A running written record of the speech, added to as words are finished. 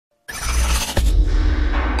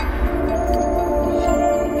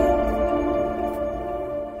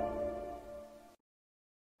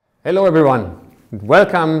Hello everyone, and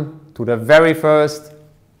welcome to the very first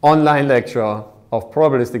online lecture of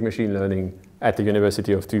probabilistic machine learning at the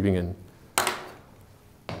University of Tübingen.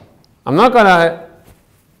 I'm not going to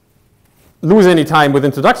lose any time with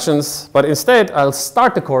introductions, but instead I'll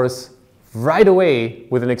start the course right away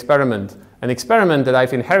with an experiment that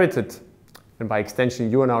I've inherited, and by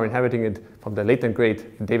extension you are now inheriting it from the late and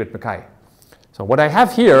great David Mackay. So what I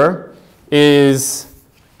have here is,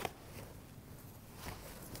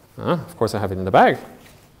 of course I have it in the bag,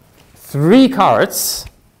 3 cards .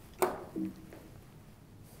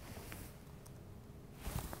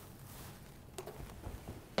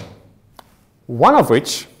 One of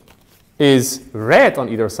which is red on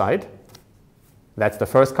either side. That's the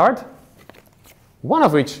first card. One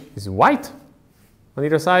of which is white on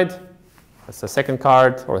either side. That's the second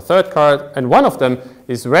card or third card. And one of them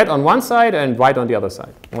is red on one side and white on the other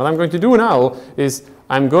side. And what I'm going to do now is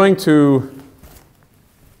I'm going to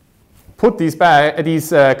put these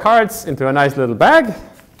cards into a nice little bag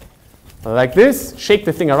like this, shake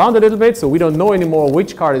the thing around a little bit so we don't know anymore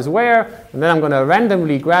which card is where, and then I'm going to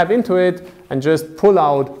randomly grab into it and just pull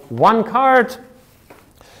out one card,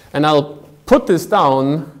 and I'll put this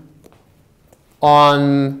down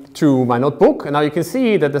onto my notebook, and now you can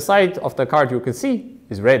see that the side of the card you can see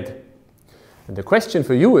is red. And the question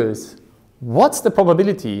for you is, what's the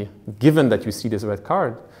probability, given that you see this red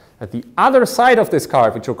card, that the other side of this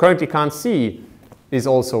card, which you currently can't see, is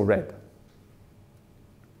also red?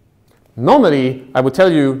 Normally, I would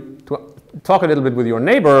tell you to talk a little bit with your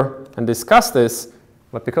neighbor and discuss this,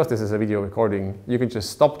 but because this is a video recording, you can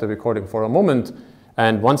just stop the recording for a moment,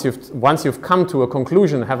 and once you've come to a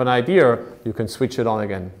conclusion, have an idea, you can switch it on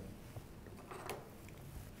again.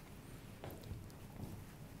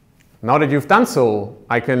 Now that you've done so,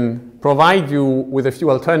 I can provide you with a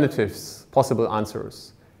few alternatives, possible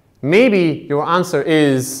answers. Maybe your answer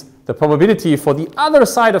is the probability for the other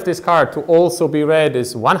side of this card to also be red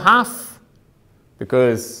is 1/2,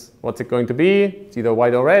 because what's it going to be? It's either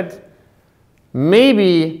white or red.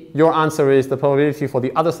 Maybe your answer is the probability for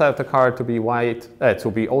the other side of the card to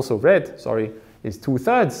be also red, is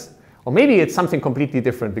 2/3. Or maybe it's something completely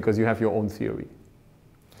different because you have your own theory.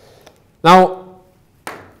 Now,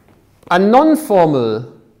 a non-formal,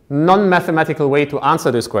 non-mathematical way to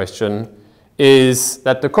answer this question is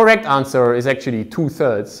that the correct answer is actually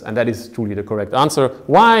 2/3, and that is truly the correct answer.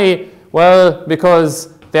 Why? Well, because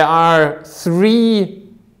there are 3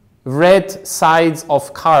 red sides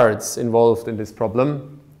of cards involved in this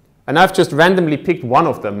problem, and I've just randomly picked one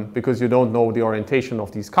of them because you don't know the orientation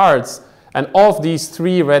of these cards, and of these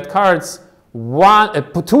 3 red cards,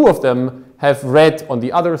 2 of them have red on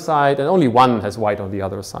the other side and only one has white on the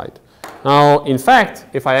other side. Now, in fact,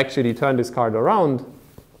 if I actually turn this card around,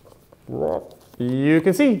 you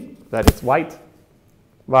can see that it's white,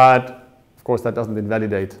 but of course that doesn't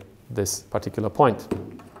invalidate this particular point.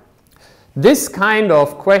 This kind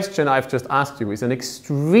of question I've just asked you is an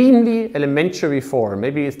extremely elementary form,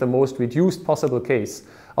 maybe it's the most reduced possible case,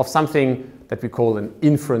 of something that we call an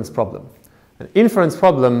inference problem. An inference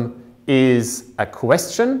problem is a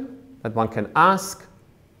question that one can ask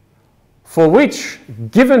for which,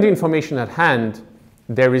 given the information at hand,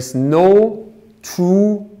 there is no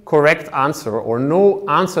true correct answer or no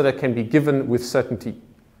answer that can be given with certainty.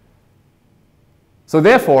 So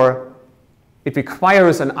therefore, it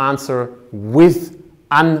requires an answer with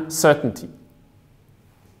uncertainty.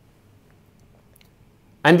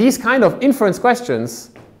 And these kind of inference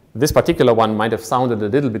questions, this particular one might have sounded a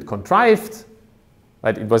little bit contrived,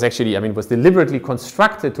 but it was actually, it was deliberately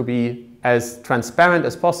constructed to be as transparent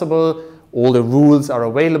as possible. All the rules are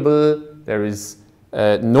available. There is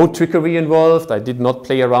no trickery involved. I did not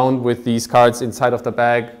play around with these cards inside of the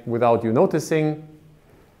bag without you noticing.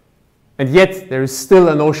 And yet, there is still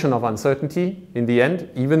a notion of uncertainty in the end,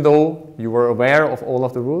 even though you were aware of all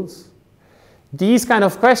of the rules. These kind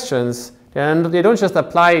of questions, they don't just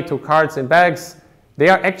apply to cards in bags. They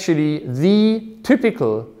are actually the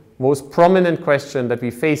typical, most prominent question that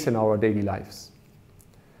we face in our daily lives.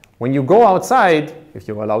 When you go outside, if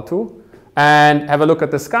you're allowed to, and have a look at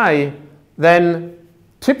the sky, then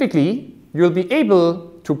typically you'll be able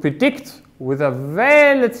to predict with a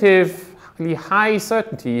relatively high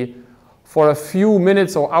certainty for a few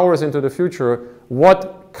minutes or hours into the future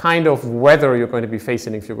what kind of weather you're going to be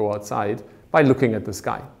facing if you go outside by looking at the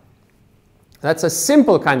sky. That's a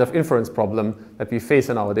simple kind of inference problem that we face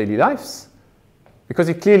in our daily lives, because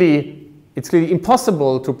it's clearly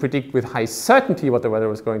impossible to predict with high certainty what the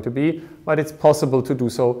weather is going to be, but it's possible to do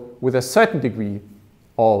so with a certain degree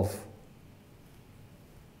of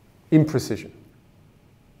imprecision.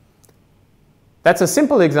 That's a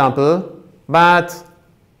simple example, but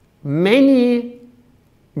many,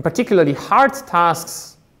 particularly hard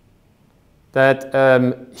tasks that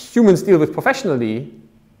humans deal with professionally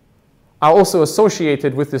are also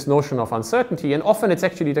associated with this notion of uncertainty, and often it's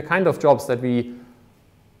actually the kind of jobs that we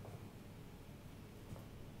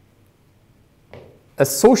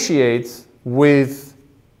associate with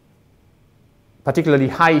particularly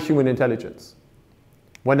high human intelligence.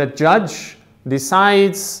 When a judge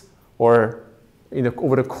decides, or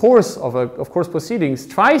over the course of course proceedings,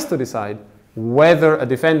 tries to decide whether a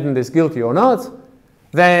defendant is guilty or not,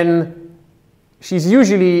 then she's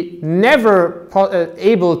usually never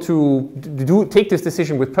able to take this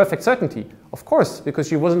decision with perfect certainty. Of course, because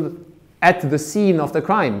she wasn't at the scene of the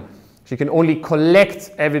crime. She can only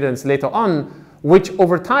collect evidence later on, which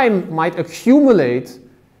over time might accumulate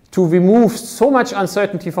to remove so much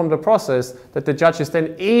uncertainty from the process that the judge is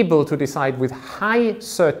then able to decide with high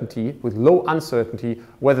certainty, with low uncertainty,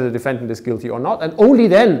 whether the defendant is guilty or not. And only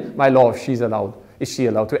then, by law, is she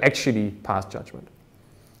allowed to actually pass judgment.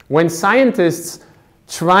 When scientists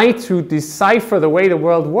try to decipher the way the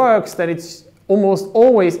world works, then it's almost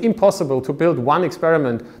always impossible to build one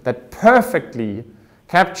experiment that perfectly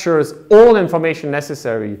captures all information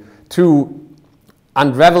necessary to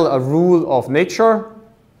unravel a rule of nature,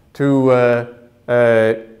 to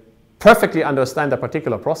perfectly understand a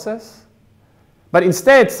particular process. But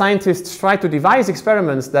instead, scientists try to devise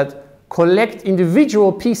experiments that collect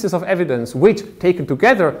individual pieces of evidence, which, taken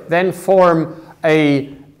together, then form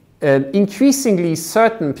an increasingly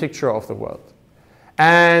certain picture of the world.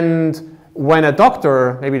 And when a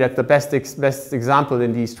doctor, maybe that's the best example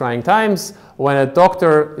in these trying times, when a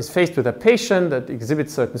doctor is faced with a patient that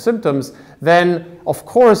exhibits certain symptoms, then of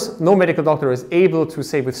course no medical doctor is able to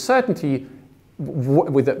say with certainty,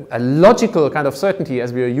 with a logical kind of certainty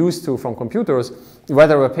as we are used to from computers,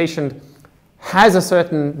 whether a patient has a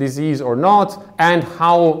certain disease or not, and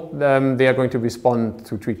how they are going to respond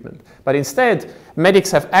to treatment. But instead,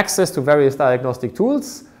 medics have access to various diagnostic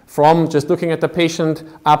tools, from just looking at the patient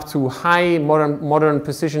up to high modern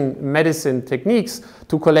precision medicine techniques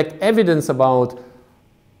to collect evidence about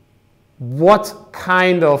what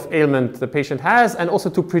kind of ailment the patient has, and also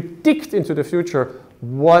to predict into the future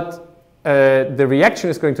what the reaction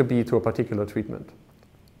is going to be to a particular treatment.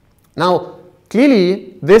 Now,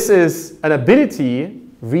 clearly, this is an ability,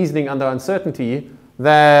 reasoning under uncertainty,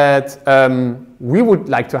 that we would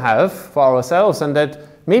like to have for ourselves, and that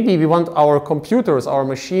maybe we want our computers, our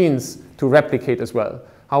machines, to replicate as well.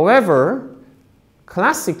 However,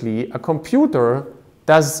 classically, a computer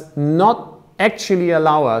does not actually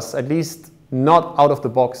allow us, at least not out of the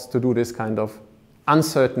box, to do this kind of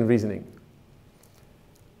uncertain reasoning.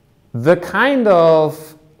 The kind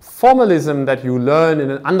of formalism that you learn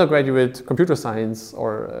in an undergraduate computer science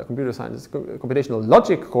or computer science computational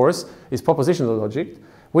logic course is propositional logic,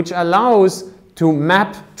 which allows to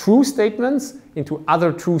map true statements into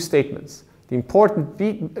other true statements. The important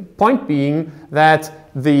point being that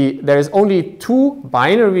there is only two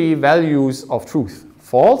binary values of truth,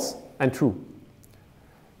 false and true.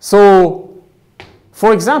 So,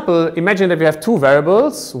 for example, imagine that we have two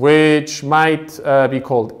variables which might be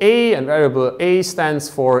called A, and variable A stands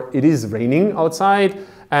for it is raining outside,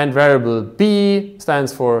 and variable B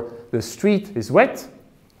stands for the street is wet.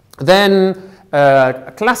 Then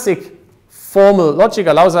a classic formal logic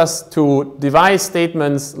allows us to devise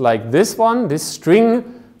statements like this one, this string,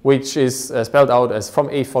 which is spelled out as from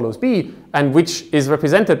A follows B, and which is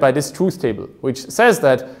represented by this truth table, which says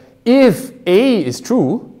that if A is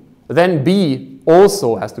true, then B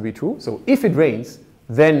also has to be true. So if it rains,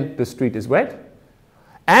 then the street is wet.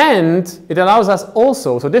 And it allows us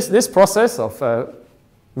also, so this process of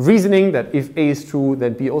reasoning that if A is true,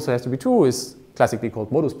 then B also has to be true is classically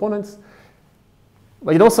called modus ponens.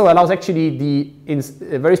 But it also allows actually in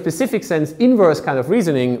a very specific sense, inverse kind of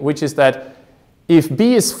reasoning, which is that if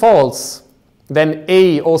B is false, then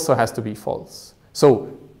A also has to be false.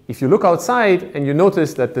 So if you look outside and you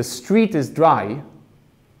notice that the street is dry,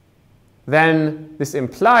 then this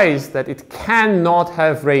implies that it cannot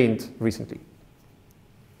have rained recently.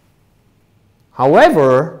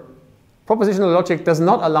 However, propositional logic does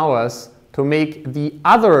not allow us to make the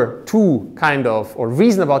other two kind of, or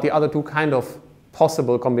reason about the other two kind of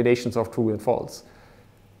possible combinations of true and false.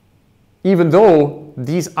 Even though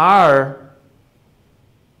these are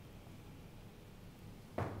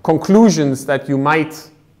conclusions that you might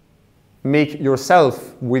make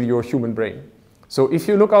yourself with your human brain. So if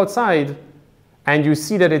you look outside and you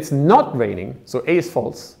see that it's not raining, so A is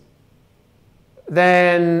false,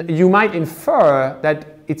 then you might infer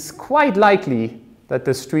that it's quite likely that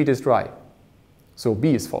the street is dry. So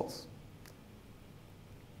B is false.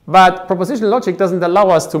 But propositional logic doesn't allow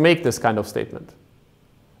us to make this kind of statement.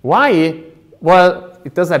 Why? Well,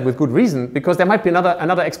 it does that with good reason, because there might be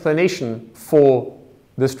another explanation for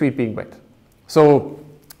the street being wet. So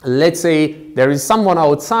let's say there is someone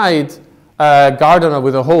outside, a gardener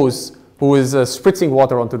with a hose, who is spritzing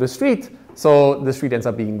water onto the street, so the street ends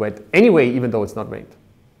up being wet anyway, even though it's not rained.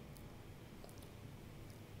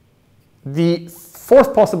 The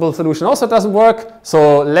fourth possible solution also doesn't work.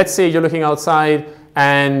 So let's say you're looking outside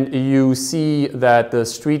and you see that the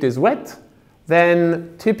street is wet.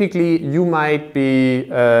 Then typically you might be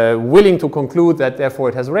willing to conclude that therefore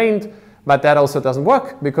it has rained, but that also doesn't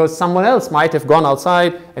work because someone else might have gone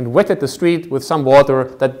outside and wetted the street with some water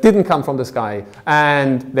that didn't come from the sky,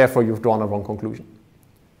 and therefore you've drawn a wrong conclusion.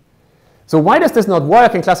 So why does this not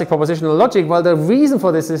work in classic propositional logic? Well, the reason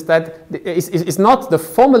for this is that it's not the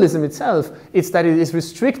formalism itself, it's that it is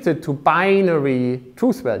restricted to binary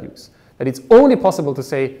truth values, that it's only possible to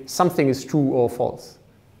say something is true or false.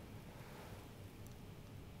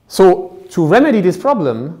 So to remedy this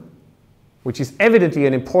problem, which is evidently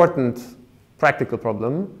an important practical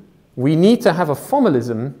problem, we need to have a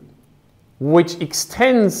formalism which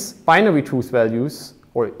extends binary truth values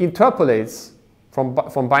or interpolates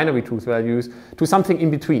from binary truth values to something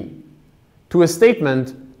in between, to a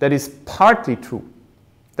statement that is partly true,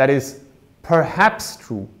 that is perhaps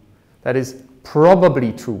true, that is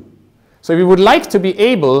probably true. So we would like to be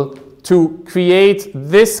able to create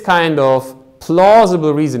this kind of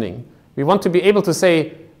plausible reasoning. We want to be able to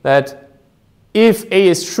say that if A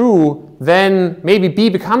is true, then maybe B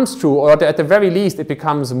becomes true, or at the very least it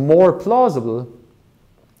becomes more plausible.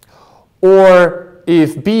 Or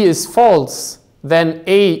if B is false, then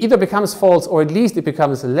A either becomes false or at least it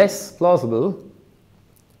becomes less plausible.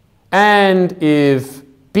 And if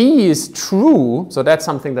B is true, so that's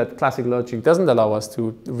something that classical logic doesn't allow us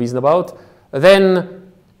to reason about,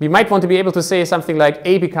 then we might want to be able to say something like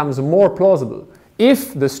A becomes more plausible.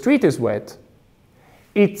 If the street is wet,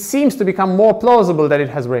 it seems to become more plausible that it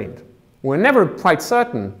has rained. We're never quite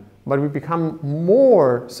certain, but we become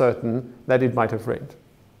more certain that it might have rained.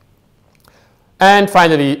 And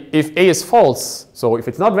finally, if A is false, so if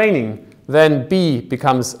it's not raining, then B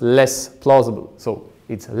becomes less plausible. So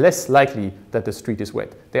it's less likely that the street is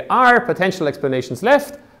wet. There are potential explanations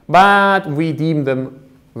left, but we deem them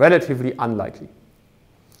relatively unlikely.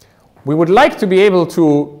 We would like to be able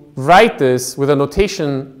to write this with a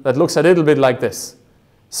notation that looks a little bit like this.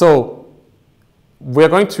 So we're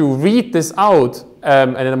going to read this out,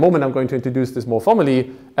 and in a moment I'm going to introduce this more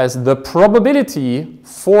formally, as the probability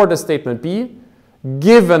for the statement B,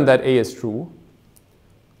 given that A is true.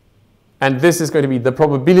 And this is going to be the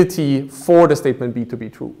probability for the statement B to be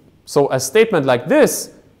true. So a statement like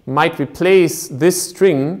this might replace this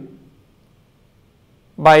string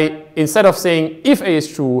by, instead of saying if A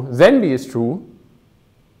is true, then B is true,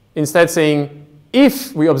 instead saying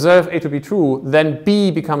if we observe A to be true, then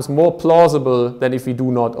B becomes more plausible than if we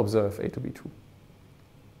do not observe A to be true.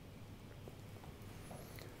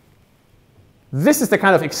 This is the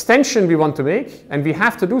kind of extension we want to make, and we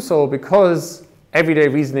have to do so because everyday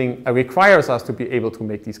reasoning requires us to be able to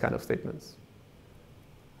make these kind of statements.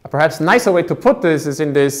 A perhaps nicer way to put this is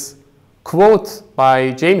in this quote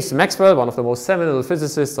by James Maxwell, one of the most seminal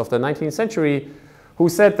physicists of the 19th century, who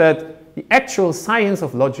said that the actual science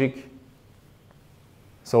of logic,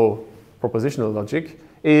 so propositional logic,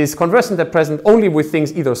 is conversant at present only with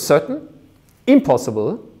things either certain,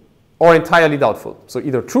 impossible, or entirely doubtful. So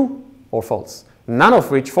either true or false. None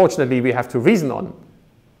of which, fortunately, we have to reason on,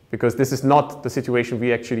 because this is not the situation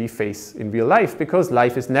we actually face in real life, because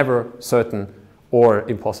life is never certain or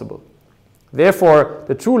impossible. Therefore,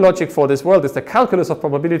 the true logic for this world is the calculus of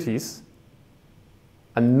probabilities,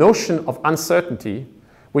 a notion of uncertainty,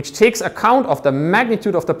 which takes account of the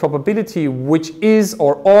magnitude of the probability which is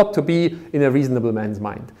or ought to be in a reasonable man's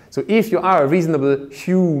mind. So if you are a reasonable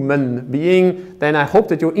human being, then I hope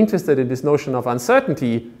that you're interested in this notion of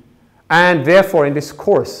uncertainty, and therefore in this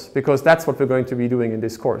course, because that's what we're going to be doing in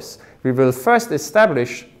this course. We will first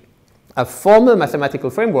establish a formal mathematical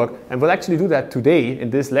framework, and we'll actually do that today in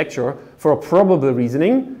this lecture for a probable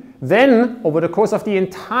reasoning. Then, over the course of the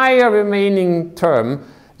entire remaining term,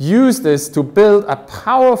 use this to build a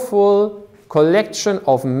powerful collection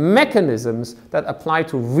of mechanisms that apply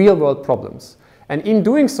to real-world problems. And in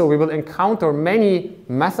doing so, we will encounter many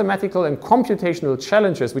mathematical and computational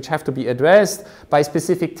challenges which have to be addressed by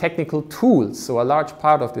specific technical tools. So a large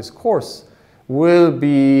part of this course will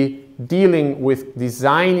be dealing with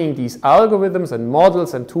designing these algorithms and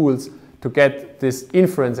models and tools to get this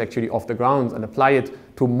inference actually off the ground and apply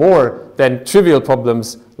it to more than trivial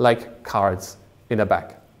problems like cards in a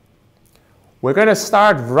bag. we're going to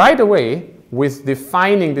start right away with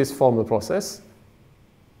defining this formal process.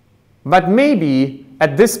 But maybe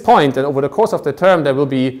at this point, and over the course of the term, there will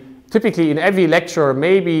be typically in every lecture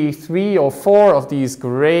maybe 3 or 4 of these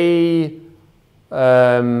gray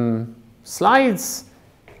slides.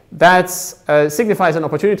 That signifies an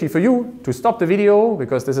opportunity for you to stop the video,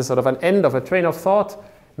 because this is sort of an end of a train of thought.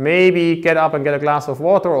 Maybe get up and get a glass of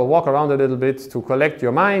water or walk around a little bit to collect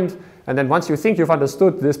your mind. And then once you think you've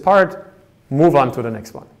understood this part, move on to the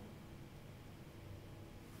next one.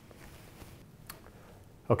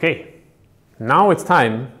 Okay, now it's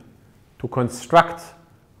time to construct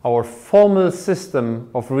our formal system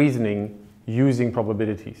of reasoning using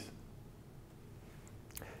probabilities.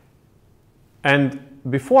 And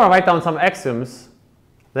before I write down some axioms,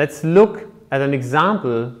 let's look at an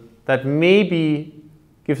example that maybe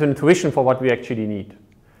gives an intuition for what we actually need.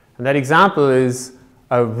 And that example is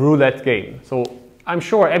a roulette game. So I'm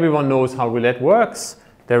sure everyone knows how roulette works.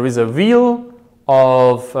 There is a wheel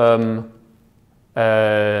of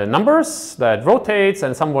numbers that rotates,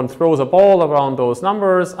 and someone throws a ball around those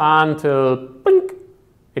numbers until blink,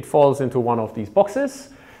 it falls into one of these boxes.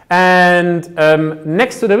 And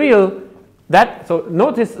next to the wheel, so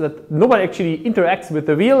notice that nobody actually interacts with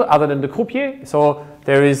the wheel other than the croupier. So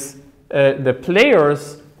there is the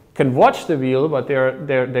players can watch the wheel, but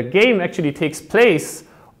the game actually takes place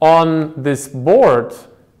on this board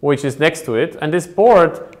which is next to it. And this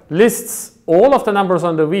board lists all of the numbers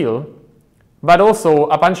on the wheel, but also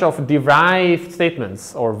a bunch of derived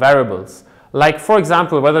statements or variables. Like, for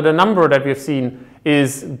example, whether the number that we've seen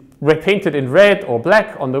is painted in red or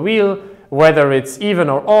black on the wheel, whether it's even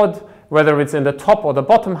or odd, whether it's in the top or the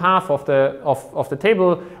bottom half of the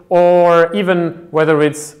table, or even whether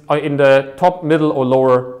it's in the top, middle, or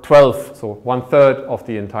lower 12, so 1/3 of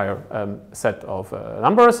the entire set of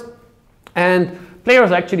numbers. And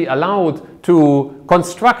players are actually allowed to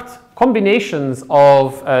construct combinations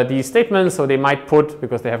of these statements. So they might put,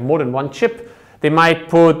 because they have more than one chip, they might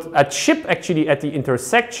put a chip actually at the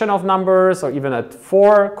intersection of numbers, or even at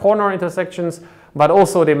 4 corner intersections, but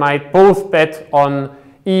also they might both bet on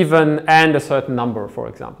even and a certain number, for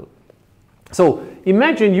example. So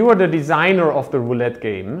imagine you are the designer of the roulette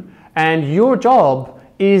game, and your job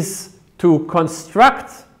is to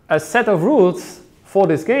construct a set of rules for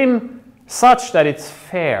this game such that it's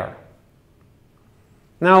fair.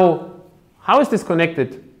 Now, how is this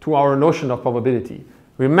connected to our notion of probability?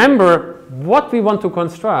 Remember, what we want to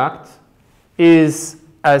construct is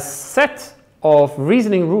a set of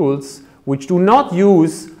reasoning rules which do not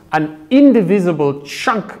use an indivisible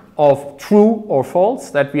chunk of true or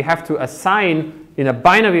false that we have to assign in a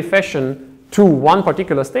binary fashion to one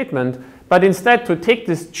particular statement, but instead to take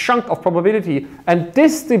this chunk of probability and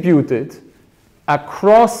distribute it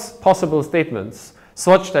across possible statements,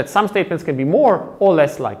 such that some statements can be more or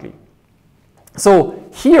less likely. So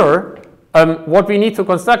here, what we need to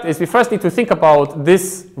construct is we first need to think about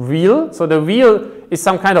this wheel. So the wheel is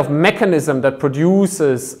some kind of mechanism that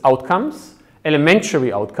produces outcomes,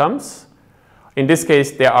 elementary outcomes. In this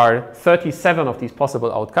case, there are 37 of these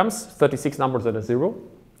possible outcomes, 36 numbers and a 0.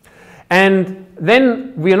 And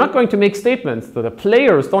then we are not going to make statements. So the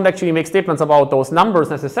players don't actually make statements about those numbers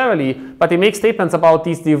necessarily, but they make statements about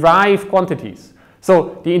these derived quantities.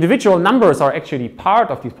 So the individual numbers are actually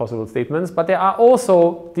part of these possible statements, but there are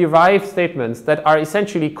also derived statements that are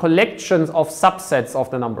essentially collections of subsets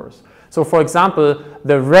of the numbers. So for example,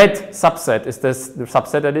 the red subset is the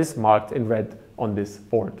subset that is marked in red on this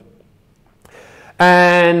board.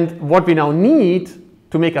 And what we now need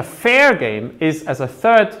to make a fair game is, as a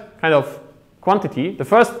third kind of quantity, the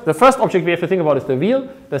first object we have to think about is the wheel.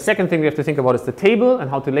 The second thing we have to think about is the table and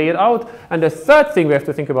how to lay it out. And the third thing we have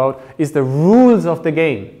to think about is the rules of the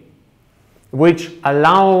game, which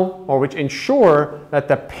allow or which ensure that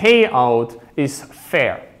the payout is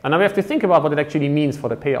fair. And now we have to think about what it actually means for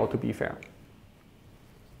the payout to be fair.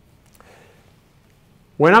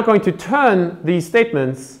 We're now going to turn these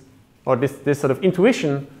statements, or this sort of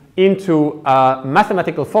intuition, into a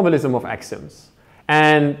mathematical formalism of axioms.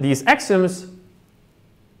 And these axioms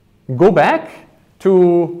go back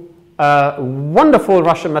to a wonderful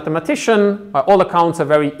Russian mathematician, by all accounts a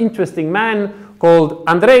very interesting man, called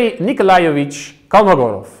Andrei Nikolaevich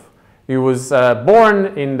Kolmogorov. He was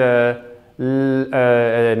born in the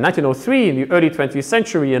 1903 in the early 20th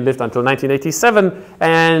century and lived until 1987,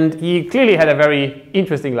 and he clearly had a very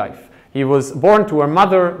interesting life. He was born to a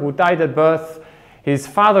mother who died at birth. His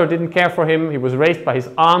father didn't care for him. He was raised by his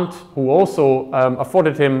aunt, who also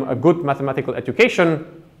afforded him a good mathematical education.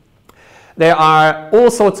 There are all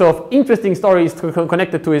sorts of interesting stories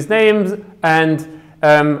connected to his name, and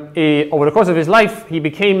over the course of his life, he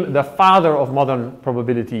became the father of modern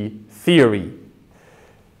probability theory.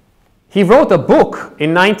 He wrote a book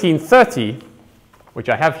in 1930, which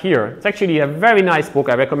I have here. It's actually a very nice book.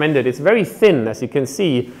 I recommend it. It's very thin, as you can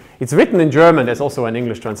see. It's written in German. There's also an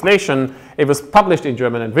English translation. It was published in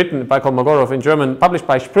German and written by Kolmogorov in German, published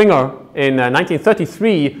by Springer in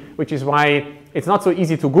 1933, which is why it's not so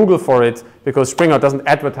easy to Google for it, because Springer doesn't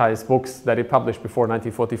advertise books that it published before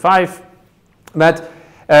 1945. But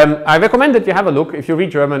I recommend that you have a look if you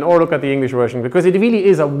read German or look at the English version, because it really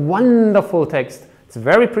is a wonderful text. It's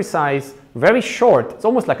very precise, very short. It's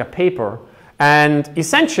almost like a paper, and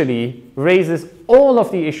essentially raises all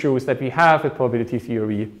of the issues that we have with probability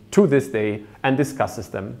theory to this day and discusses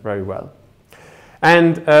them very well.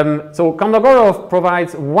 And so Kolmogorov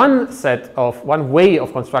provides one way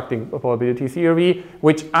of constructing a probability theory,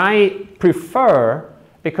 which I prefer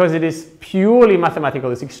because it is purely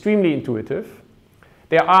mathematical. It's extremely intuitive.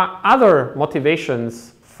 There are other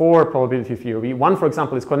motivations for probability theory. One, for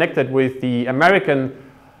example, is connected with the American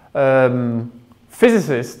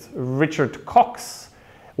physicist Richard Cox,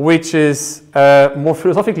 which is more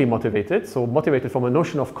philosophically motivated, so motivated from a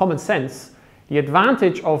notion of common sense. The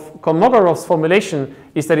advantage of Kolmogorov's formulation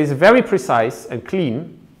is that it's very precise and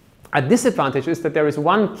clean. A disadvantage is that there is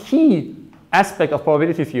one key aspect of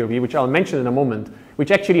probability theory, which I'll mention in a moment,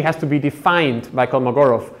 which actually has to be defined by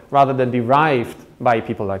Kolmogorov rather than derived by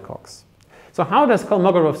people like Cox. So how does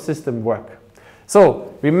Kolmogorov's system work?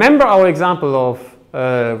 So remember our example of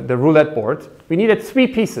the roulette board. We needed three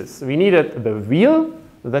pieces. We needed the wheel,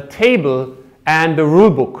 the table, and the rule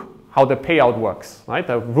book, how the payout works, right?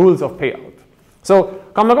 The rules of payout. So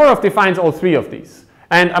Kolmogorov defines all three of these.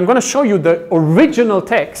 And I'm going to show you the original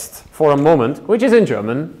text for a moment, which is in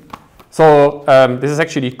German. So this is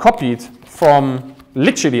actually copied from,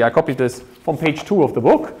 literally I copied this from page 2 of the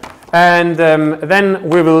book. And then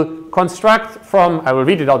we will construct from, I will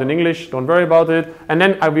read it out in English, don't worry about it. And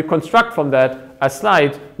then I will construct from that a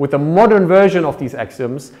slide with a modern version of these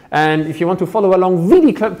axioms. And if you want to follow along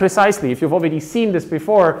really precisely, if you've already seen this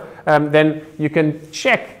before, then you can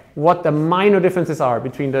check what the minor differences are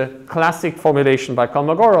between the classic formulation by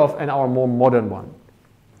Kolmogorov and our more modern one.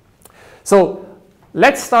 So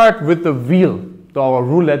let's start with the wheel, our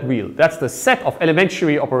roulette wheel. That's the set of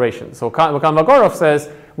elementary operations. So Kolmogorov says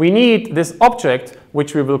we need this object,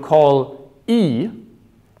 which we will call E.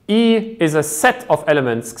 E is a set of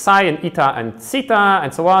elements, psi and eta and theta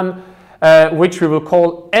and so on, which we will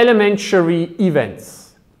call elementary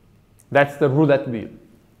events. That's the roulette wheel.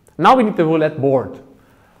 Now we need the roulette board.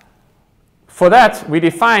 For that, we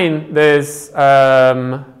define this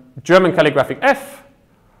German calligraphic F,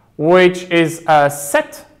 which is a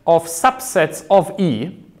set of subsets of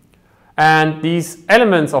E. And these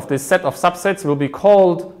elements of this set of subsets will be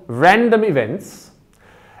called random events.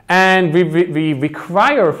 And we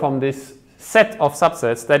require from this set of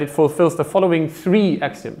subsets that it fulfills the following three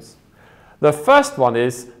axioms. The first one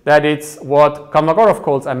is that it's what Kolmogorov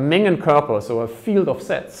calls a Mengenkörper, so a field of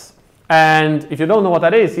sets. And if you don't know what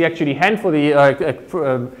that is, he actually handily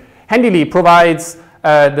provides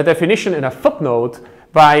the definition in a footnote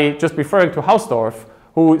by just referring to Hausdorff,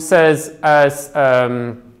 who says as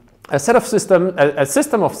a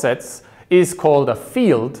system of sets is called a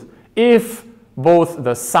field if both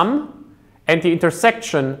the sum and the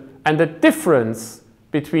intersection and the difference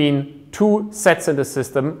between two sets in the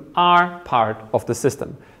system are part of the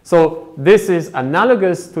system. So this is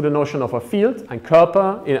analogous to the notion of a field and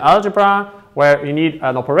Körper in algebra, where you need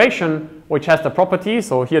an operation which has the property.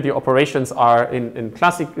 So here the operations are in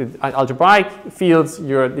classic algebraic fields,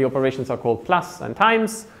 the operations are called plus and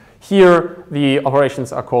times. Here the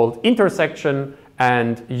operations are called intersection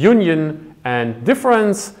and union and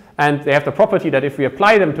difference, and they have the property that if we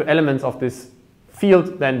apply them to elements of this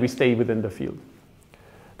field, then we stay within the field.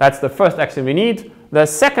 That's the first axiom we need. The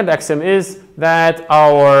second axiom is that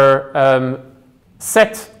our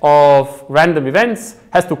set of random events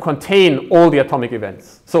has to contain all the atomic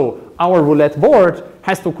events. So our roulette board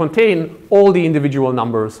has to contain all the individual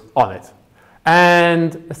numbers on it.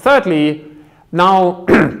 And thirdly, now,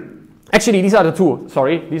 actually these are the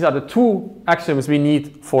two axioms we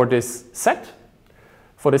need for this set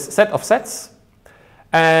of sets.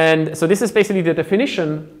 And so this is basically the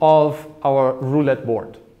definition of our roulette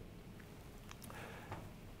board.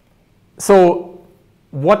 So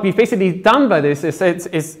what we've basically done by this is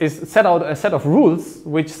set out a set of rules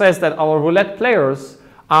which says that our roulette players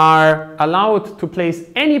are allowed to place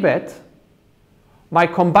any bet by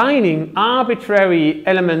combining arbitrary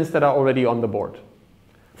elements that are already on the board.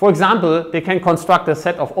 For example, they can construct a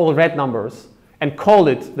set of all red numbers and call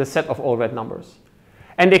it the set of all red numbers.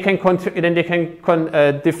 and they can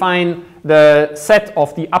define the set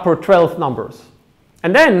of the upper 12 numbers.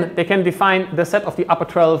 And then they can define the set of the upper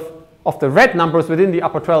 12 of the red numbers within the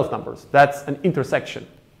upper 12 numbers. That's an intersection,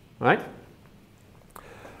 right?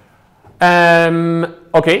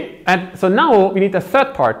 Okay, and so now we need the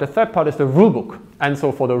third part. The third part is the rulebook. And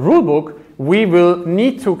so for the rulebook, we will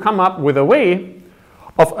need to come up with a way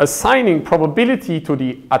of assigning probability to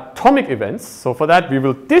the atomic events. So for that, we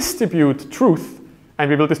will distribute truth, and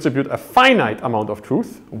we will distribute a finite amount of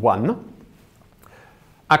truth, 1,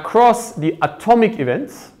 across the atomic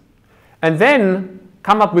events, and then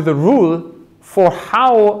come up with a rule for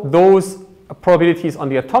how those probabilities on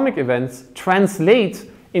the atomic events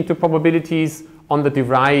translate into probabilities on the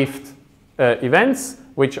derived events,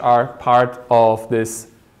 which are part of this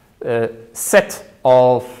set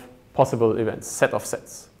of possible events, set of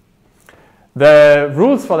sets. The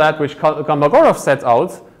rules for that, which Kolmogorov sets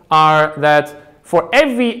out, are that for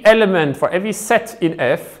every element, for every set in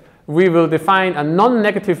F, we will define a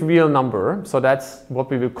non-negative real number. So that's what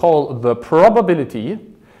we will call the probability.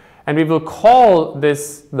 And we will call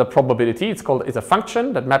this the probability. It's a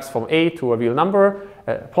function that maps from A to a real number,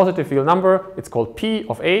 a positive real number. It's called P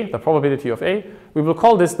of A, the probability of A. We will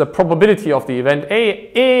call this the probability of the event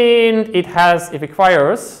A, and it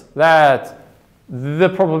requires that the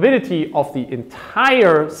probability of the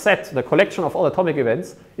entire set, the collection of all atomic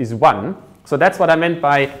events, is 1. So that's what I meant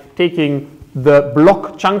by taking the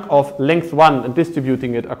block chunk of length 1 and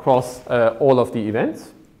distributing it across all of the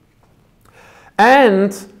events.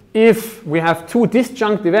 And if we have two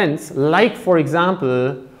disjunct events, like for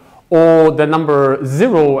example, or the number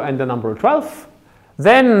 0 and the number 12,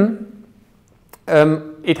 then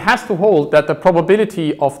it has to hold that the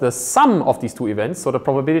probability of the sum of these two events, so the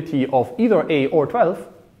probability of either A or 12,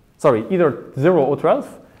 sorry, either 0 or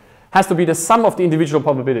 12, has to be the sum of the individual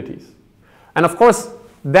probabilities. And of course,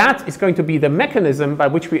 that is going to be the mechanism by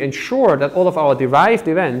which we ensure that all of our derived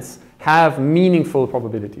events have meaningful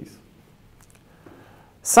probabilities.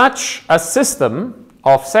 Such a system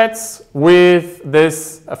of sets with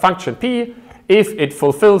this function P, if it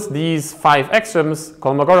fulfills these 5 axioms,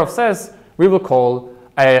 Kolmogorov says, we will call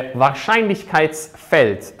a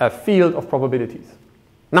Wahrscheinlichkeitsfeld, a field of probabilities.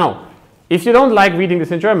 Now, if you don't like reading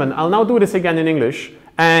this in German, I'll now do this again in English.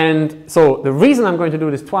 And so the reason I'm going to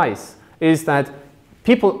do this twice is that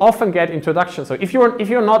people often get introductions. So if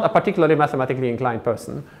you're not a particularly mathematically inclined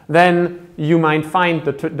person, then you might find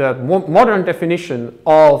the modern definition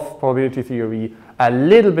of probability theory a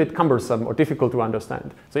little bit cumbersome or difficult to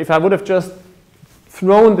understand. So if I would have just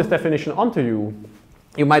thrown this definition onto you,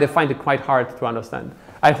 you might have found it quite hard to understand.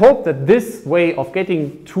 I hope that this way of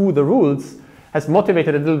getting to the rules has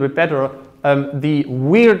motivated a little bit better the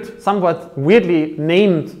weird, somewhat weirdly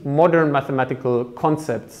named modern mathematical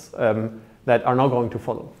concepts that are now going to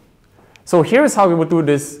follow. So here's how we would do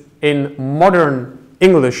this in modern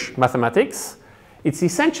English mathematics. It's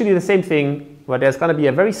essentially the same thing, but there's going to be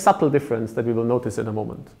a very subtle difference that we will notice in a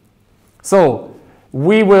moment. So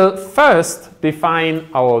we will first define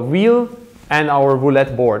our wheel and our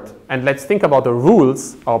roulette board, and let's think about the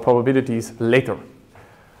rules, our probabilities, later.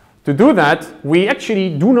 To do that, we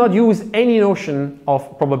actually do not use any notion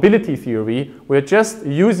of probability theory. We're just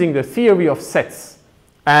using the theory of sets.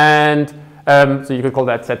 And so you could call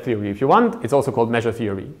that set theory if you want. It's also called measure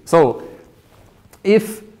theory. So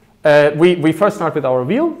if we first start with our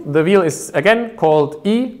wheel. The wheel is again called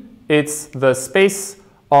E. It's the space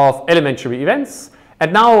of elementary events.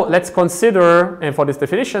 And now let's consider, and for this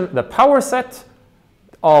definition, the power set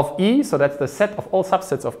of E. So that's the set of all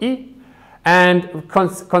subsets of E. And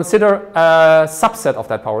consider a subset of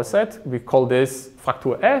that power set. We call this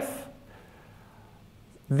Fraktur F.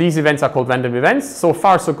 These events are called random events. So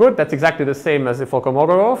far, so good. That's exactly the same as for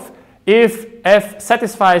Kolmogorov. If F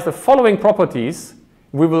satisfies the following properties,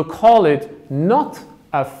 we will call it not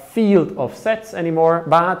a field of sets anymore,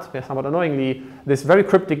 but, somewhat annoyingly, this very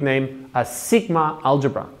cryptic name, a sigma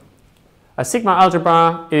algebra. A sigma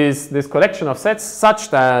algebra is this collection of sets such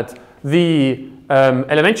that the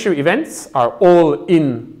elementary events are all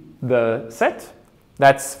in the set.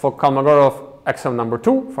 That's for Kolmogorov axiom number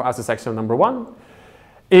 2. For us, it's axiom number 1.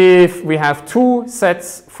 If we have two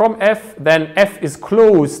sets from F, then F is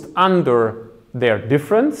closed under their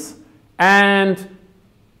difference and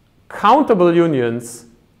countable unions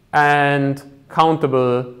and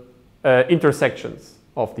countable intersections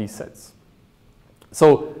of these sets.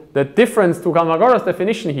 So the difference to Kolmogorov's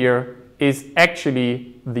definition here is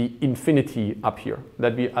actually the infinity up here,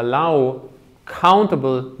 that we allow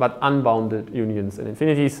countable but unbounded unions and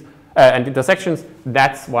infinities and intersections.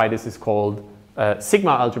 That's why this is called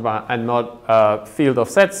sigma algebra and not a field of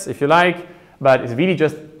sets, if you like. but it's really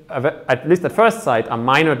just, at least at first sight, a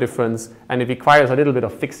minor difference, and it requires a little bit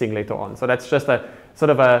of fixing later on. So that's just a sort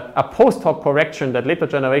of a post hoc correction that later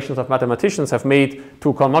generations of mathematicians have made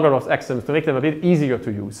to Kolmogorov's axioms to make them a bit easier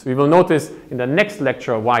to use. We will notice in the next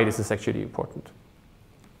lecture why this is actually important.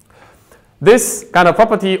 This kind of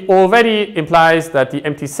property already implies that the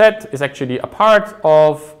empty set is actually a part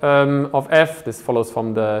of F. This follows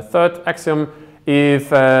from the third axiom. If,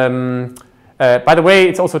 by the way,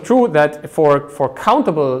 it's also true that for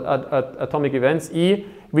countable atomic events, E,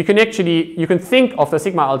 we can actually, you can think of the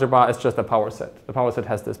sigma algebra as just a power set. The power set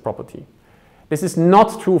has this property. This is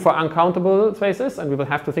not true for uncountable spaces, and we will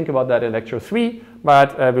have to think about that in lecture 3,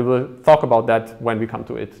 but we will talk about that when we come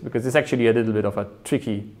to it, because it's actually a little bit of a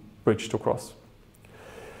tricky bridge to cross.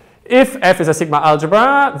 If F is a sigma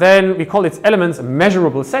algebra, then we call its elements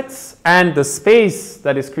measurable sets, and the space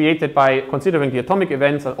that is created by considering the atomic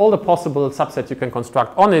events and all the possible subsets you can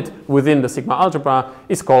construct on it within the sigma algebra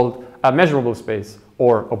is called a measurable space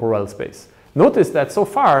or a Borel space. Notice that so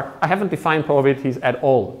far I haven't defined probabilities at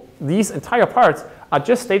all. These entire parts are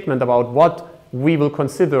just statements about what we will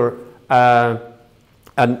consider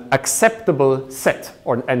an acceptable set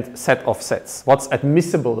and set of sets. What's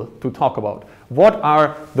admissible to talk about? What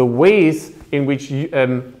are the ways in which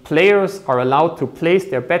players are allowed to place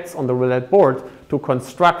their bets on the roulette board to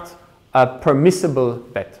construct a permissible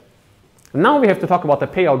bet? Now we have to talk about the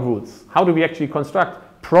payout rules. How do we actually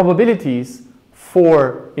construct probabilities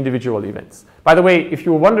for individual events? By the way, if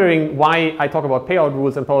you're wondering why I talk about payout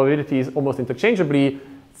rules and probabilities almost interchangeably,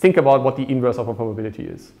 think about what the inverse of a probability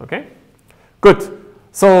is. Okay? Good.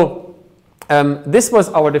 So this was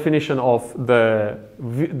our definition of the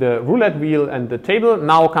roulette wheel and the table.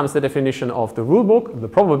 Now comes the definition of the rule book, the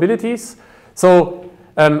probabilities. So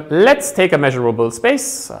let's take a measurable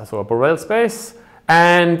space, so a Borel space,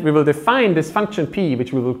 and we will define this function p,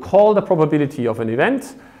 which we will call the probability of an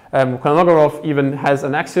event. Kolmogorov even has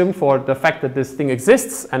an axiom for the fact that this thing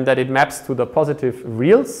exists and that it maps to the positive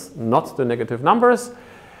reals, not the negative numbers.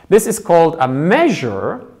 This is called a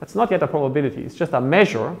measure. It's not yet a probability. It's just a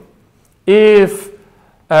measure if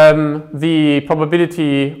the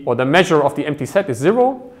probability or the measure of the empty set is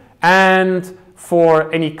 0, and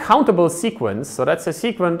for any countable sequence, so that's a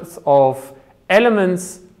sequence of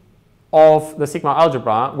elements of the sigma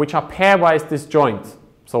algebra which are pairwise disjoint,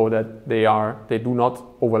 so that they do not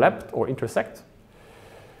overlap or intersect.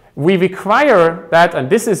 We require that, and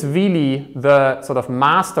this is really the sort of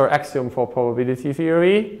master axiom for probability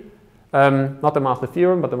theory, not the master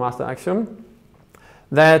theorem, but the master axiom,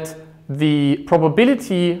 that the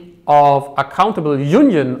probability of a countable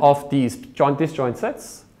union of these disjoint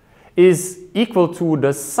sets is equal to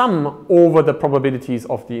the sum over the probabilities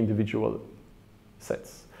of the individual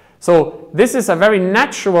sets. So this is a very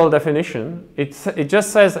natural definition. It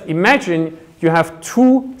just says, imagine you have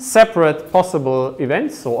two separate possible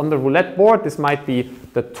events. So on the roulette board, this might be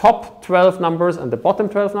the top 12 numbers and the bottom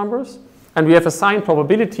 12 numbers. And we have assigned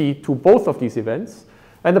probability to both of these events.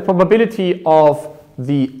 And the probability of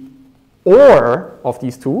the OR of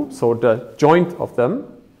these two, so the joint of them,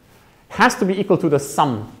 has to be equal to the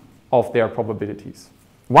sum of their probabilities.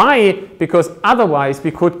 Why? Because otherwise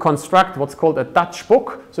we could construct what's called a Dutch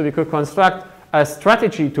book. So we could construct a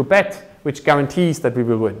strategy to bet which guarantees that we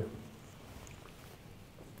will win.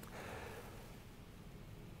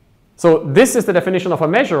 So this is the definition of a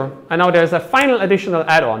measure. And now there's a final additional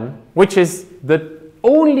add-on, which is the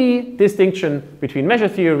only distinction between measure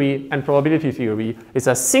theory and probability theory is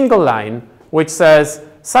a single line which says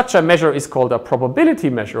such a measure is called a probability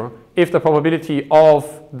measure if the probability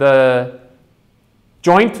of the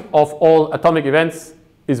joint of all atomic events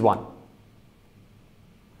is 1.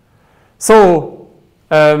 So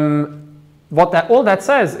all that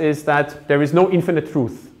says is that there is no infinite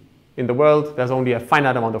truth in the world. There's only a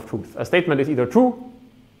finite amount of truth. A statement is either true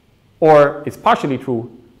or it's partially true,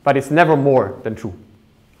 but it's never more than true.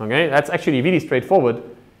 Okay? That's actually really straightforward.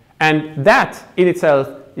 And that in itself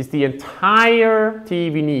is the entirety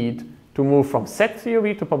we need to move from set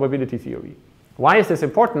theory to probability theory. Why is this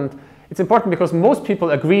important? It's important because most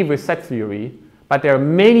people agree with set theory, but there are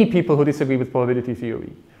many people who disagree with probability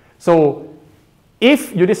theory. So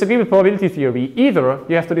if you disagree with probability theory, either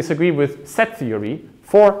you have to disagree with set theory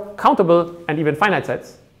for countable and even finite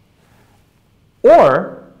sets,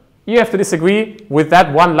 or you have to disagree with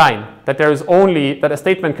that one line, that there is only, that a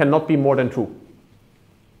statement cannot be more than true.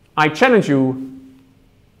 I challenge you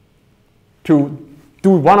to do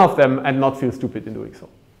one of them and not feel stupid in doing so.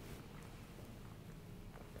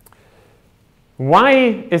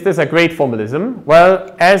 Why is this a great formalism?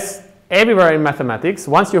 Well, as everywhere in mathematics,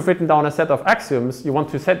 once you've written down a set of axioms, you want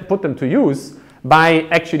to put them to use, by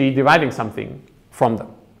actually deriving something from them.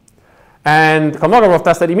 And Kolmogorov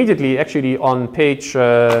does that immediately, actually on page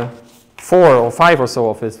 4 or 5 or so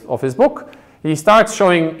of his book. He starts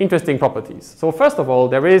showing interesting properties. So first of all,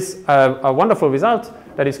 there is a wonderful result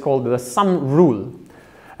that is called the sum rule.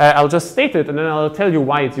 I'll just state it and then I'll tell you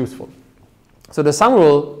why it's useful. So the sum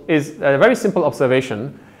rule is a very simple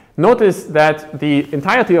observation. Notice that the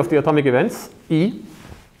entirety of the atomic events, E,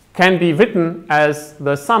 can be written as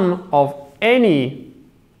the sum of any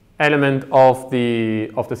element of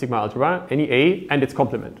the sigma algebra, any A, and its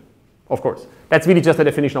complement, of course. That's really just a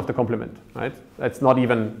definition of the complement, right? That's not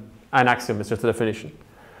even an axiom, it's just a definition.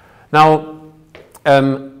 Now,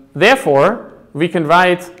 therefore, we can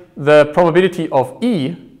write the probability of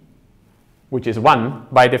E, which is 1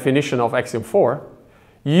 by definition of axiom 4,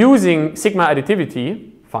 using sigma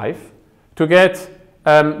additivity, 5, to get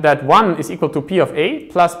that 1 is equal to P of A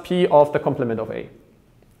plus P of the complement of A.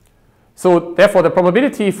 So therefore, the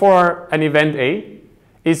probability for an event A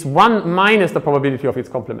is 1 minus the probability of its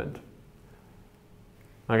complement.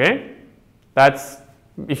 Okay? That's,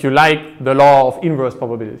 if you like, the law of inverse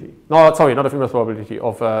probability. No, sorry, not of inverse probability,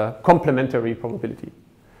 of complementary probability.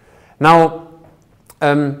 Now,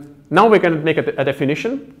 now we're going to make a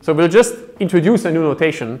definition. So we'll just introduce a new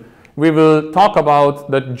notation. We will talk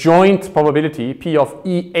about the joint probability, P of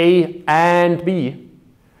A and B,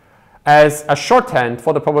 as a shorthand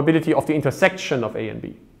for the probability of the intersection of A and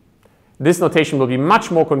B. This notation will be much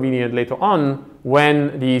more convenient later on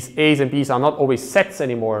when these A's and B's are not always sets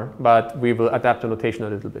anymore, but we will adapt the notation a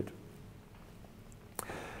little bit.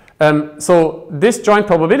 So this joint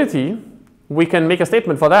probability, we can make a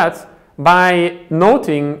statement for that by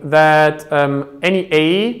noting that any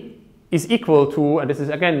A is equal to, and this is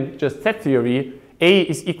again just set theory, A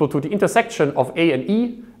is equal to the intersection of A and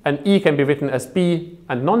E can be written as B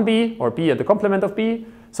and non-B, or B and the complement of B.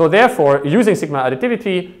 So therefore, using sigma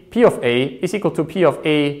additivity, P of A is equal to P of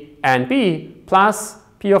A and B plus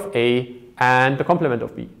P of A and the complement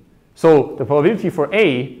of B. So the probability for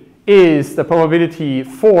A is the probability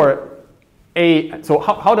for A. So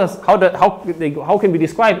how can we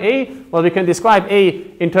describe A? Well, we can describe A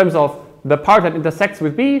in terms of the part that intersects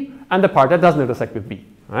with B and the part that doesn't intersect with B,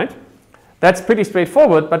 right? That's pretty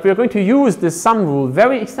straightforward, but we're going to use this sum rule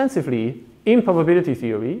very extensively in probability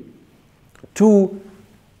theory to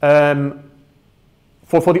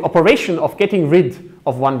for the operation of getting rid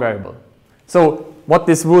of one variable. So what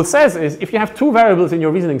this rule says is if you have two variables in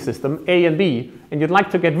your reasoning system, A and B, and you'd like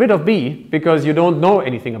to get rid of B because you don't know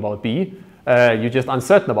anything about B, you're just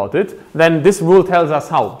uncertain about it, then this rule tells us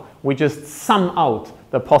how. We just sum out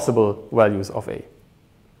the possible values of A.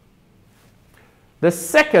 The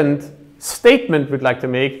second statement we'd like to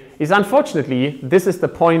make is, unfortunately, this is the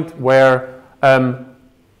point where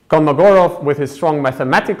Kolmogorov, with his strong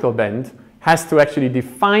mathematical bent, has to actually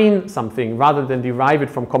define something rather than derive it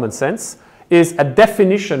from common sense, is a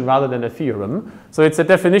definition rather than a theorem. So it's a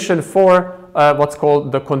definition for what's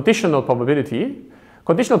called the conditional probability.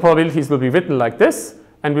 Conditional probabilities will be written like this,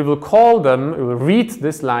 and we will call them, we will read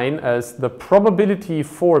this line as the probability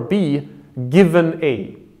for B given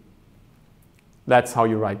A. That's how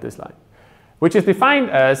you write this line, which is defined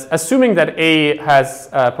as assuming that A has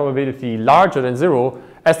a probability larger than 0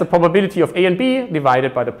 as the probability of A and B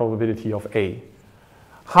divided by the probability of A.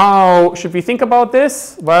 How should we think about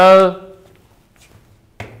this? Well,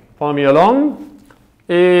 follow me along.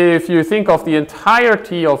 If you think of the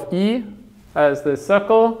entirety of E as the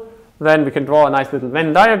circle, then we can draw a nice little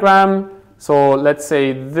Venn diagram. So let's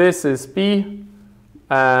say this is B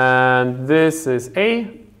and this is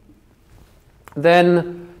A.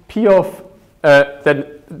 Then P of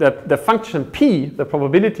the function P, the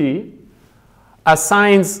probability,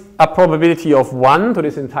 assigns a probability of 1 to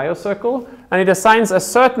this entire circle, and it assigns a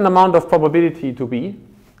certain amount of probability to B.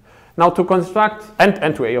 Now to construct,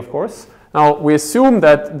 and to A of course, now we assume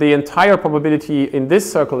that the entire probability in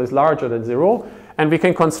this circle is larger than 0, and we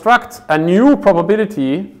can construct a new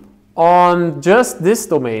probability on just this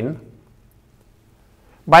domain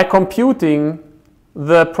by computing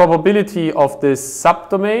the probability of this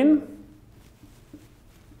subdomain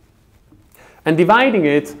and dividing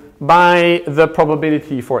it by the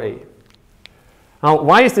probability for A. Now,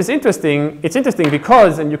 why is this interesting? It's interesting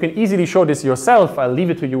because, and you can easily show this yourself, I'll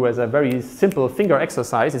leave it to you as a very simple finger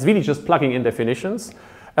exercise. It's really just plugging in definitions.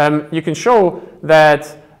 You can show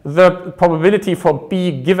that the probability for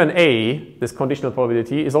B given A, this conditional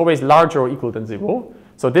probability, is always larger or equal than 0.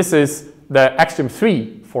 So this is the axiom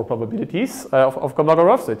 3 for probabilities of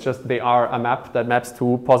Kolmogorov. So it's just they are a map that maps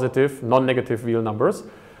to positive, non-negative real numbers.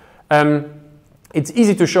 it's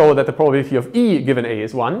easy to show that the probability of E given A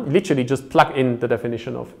is 1. You literally just plug in the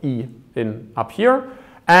definition of E in up here.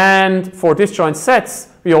 And for disjoint sets,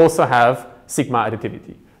 we also have sigma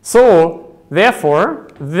additivity. So therefore,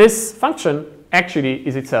 this function actually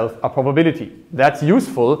is itself a probability. That's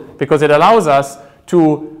useful because it allows us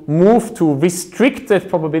to move to restricted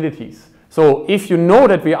probabilities. So if you know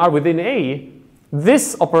that we are within A,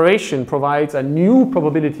 this operation provides a new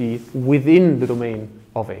probability within the domain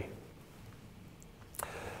of A.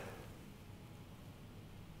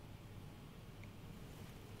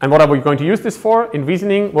 And what are we going to use this for in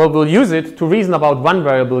reasoning? Well, we'll use it to reason about one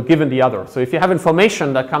variable given the other. So if you have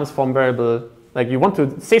information that comes from variable, like you want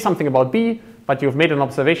to say something about B, but you've made an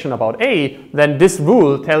observation about A, then this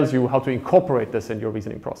rule tells you how to incorporate this in your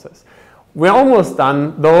reasoning process. We're almost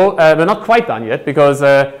done, though we're not quite done yet, because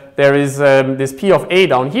there is this P of A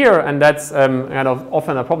down here, and that's kind of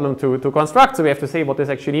often a problem to construct, so we have to say what this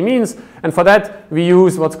actually means. And for that, we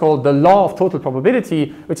use what's called the law of total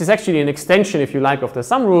probability, which is actually an extension, if you like, of the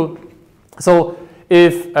sum rule. So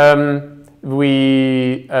if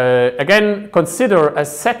we, again, consider a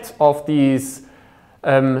set of these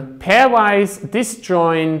pairwise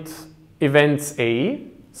disjoint events A,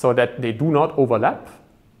 so that they do not overlap,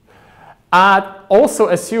 also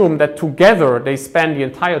assume that together they span the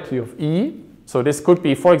entirety of E. So this could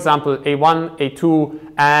be, for example, A1,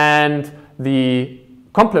 A2, and the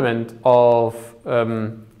complement of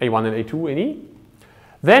A1 and A2 in E.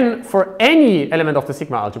 Then for any element of the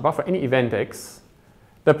sigma algebra, for any event X,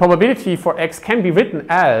 the probability for X can be written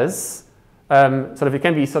as, sort of it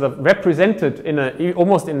can be sort of represented in a,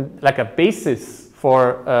 almost in like a basis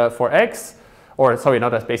for X, or sorry,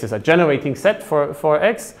 not as basis, a generating set for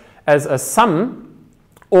X, as a sum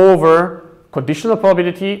over conditional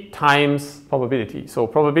probability times probability. So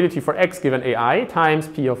probability for X given AI times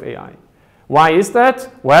P of AI. Why is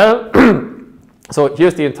that? Well, so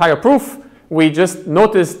here's the entire proof. We just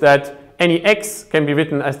noticed that any X can be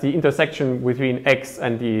written as the intersection between X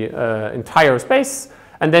and the entire space,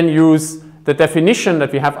 and then use the definition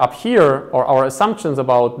that we have up here, or our assumptions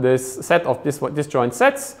about this set of disjoint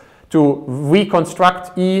sets, to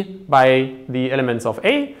reconstruct E by the elements of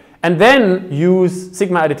A, and then use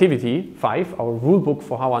sigma additivity, 5, our rule book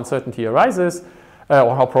for how uncertainty arises,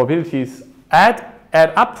 or how probabilities add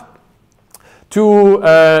up, to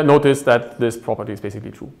notice that this property is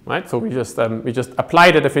basically true, right? So we just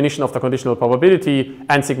apply the definition of the conditional probability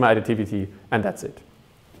and sigma additivity, and that's it.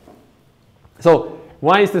 So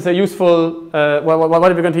why is this a useful, what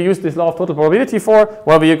are we going to use this law of total probability for?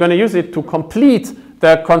 Well, we are going to use it to complete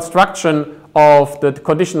the construction of the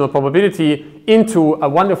conditional probability into a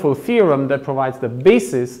wonderful theorem that provides the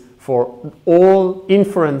basis for all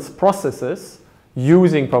inference processes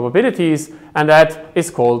using probabilities, and that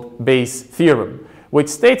is called Bayes' theorem, which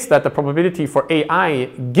states that the probability for AI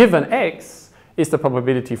given X is the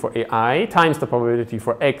probability for AI times the probability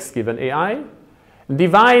for X given AI,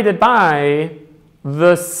 divided by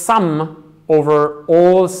the sum over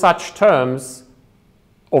all such terms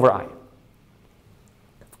over I.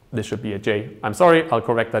 This should be a J. I'm sorry, I'll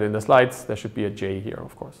correct that in the slides. There should be a J here,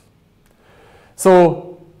 of course.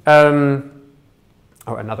 So,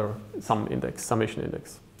 or another summation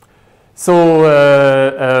index. So,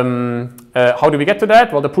 how do we get to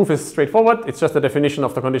that? Well, the proof is straightforward. It's just a definition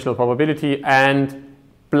of the conditional probability and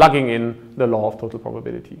plugging in the law of total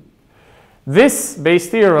probability. This Bayes'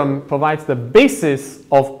 theorem provides the basis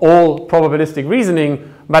of all probabilistic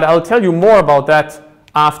reasoning, but I'll tell you more about that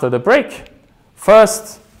after the break.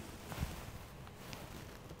 First,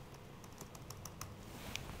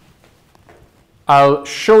 I'll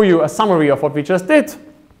show you a summary of what we just did.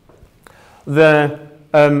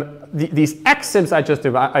 These axioms I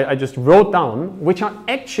just wrote down, which are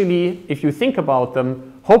actually, if you think about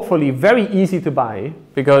them, hopefully very easy to buy,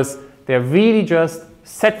 because they're really just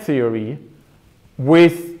set theory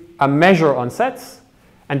with a measure on sets,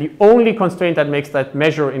 and the only constraint that makes that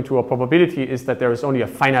measure into a probability is that there is only a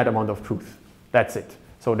finite amount of truth. That's it.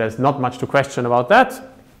 So there's not much to question about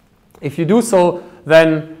that. If you do so,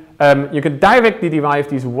 then you can directly derive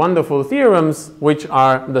these wonderful theorems, which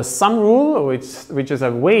are the sum rule, which is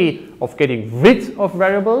a way of getting rid of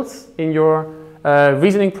variables in your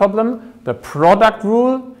reasoning problem, the product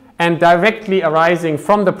rule, and directly arising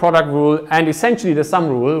from the product rule and essentially the sum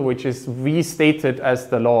rule, which is restated as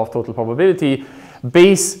the law of total probability,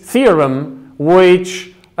 Bayes' theorem,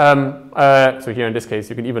 which, so here in this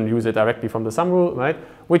case, you can even use it directly from the sum rule, right?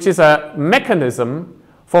 Which is a mechanism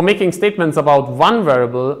for making statements about one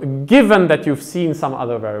variable, given that you've seen some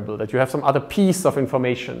other variable, that you have some other piece of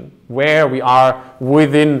information where we are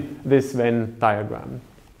within this Venn diagram.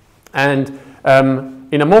 And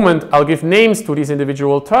in a moment, I'll give names to these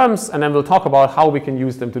individual terms, and then we'll talk about how we can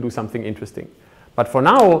use them to do something interesting. But for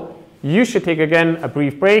now, you should take again a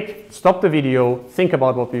brief break, stop the video, think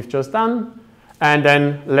about what we've just done, and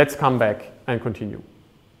then let's come back and continue.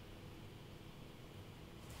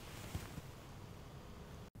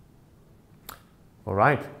 All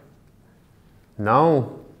right.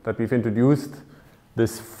 Now that we've introduced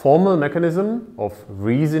this formal mechanism of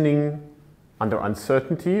reasoning under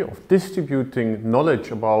uncertainty, of distributing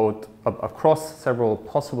knowledge across several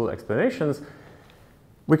possible explanations,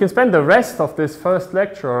 we can spend the rest of this first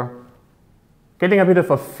lecture getting a bit of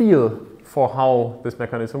a feel for how this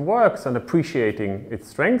mechanism works and appreciating its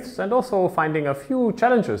strengths, and also finding a few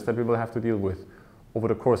challenges that we will have to deal with over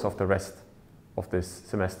the course of the rest of this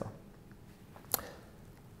semester.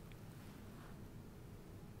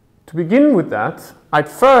 To begin with that, I'd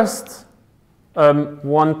first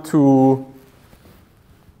want to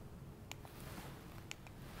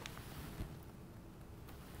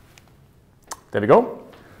there we go.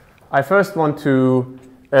 I first want to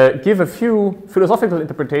give a few philosophical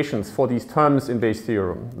interpretations for these terms in Bayes'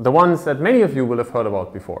 theorem, the ones that many of you will have heard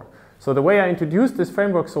about before. So the way I introduced this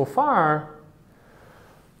framework so far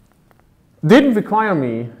didn't require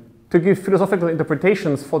me to give philosophical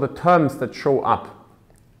interpretations for the terms that show up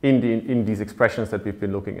in these expressions that we've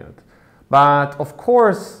been looking at. But of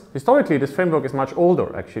course, historically, this framework is much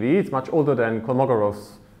older, actually. It's much older than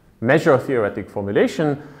Kolmogorov's measure theoretic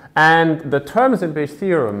formulation. And the terms in Bayes'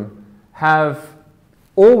 theorem have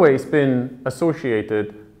always been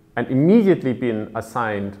associated and immediately been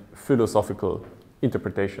assigned philosophical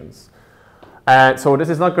interpretations. So this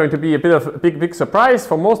is not going to be a bit of a big surprise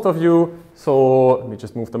for most of you. So let me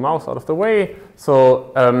just move the mouse out of the way.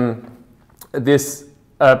 So this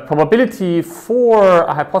probability for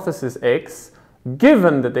a hypothesis X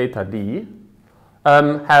given the data D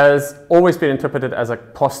has always been interpreted as a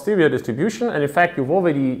posterior distribution, and in fact you've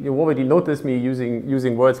already noticed me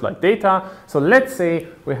using words like data. So let's say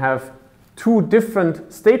we have two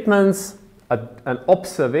different statements, an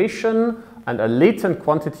observation and a latent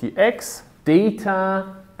quantity X,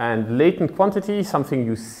 data and latent quantity, something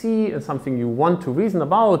you see and something you want to reason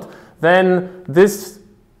about. Then this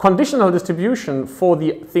conditional distribution for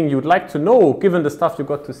the thing you'd like to know, given the stuff you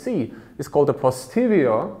got to see, is called a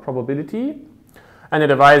posterior probability. And it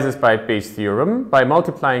arises by Bayes' theorem by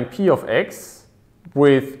multiplying P of x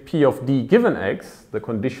with P of D given x, the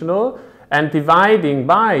conditional, and dividing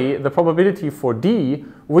by the probability for D,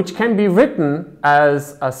 which can be written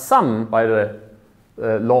as a sum by the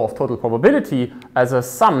law of total probability, as a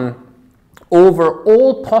sum over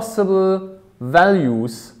all possible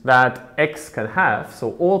values that x can have.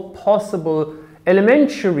 So all possible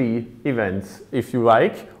elementary events, if you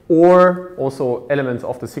like, or also elements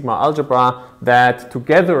of the sigma algebra that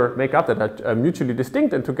together make up, that are mutually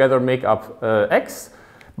distinct and together make up x,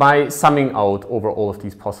 by summing out over all of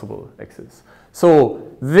these possible x's.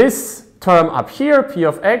 So this term up here, P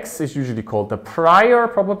of x, is usually called the prior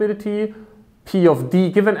probability. P of D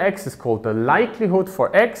given x is called the likelihood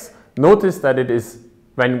for x. Notice that it is,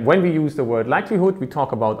 when we use the word likelihood, we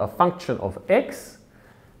talk about a function of x.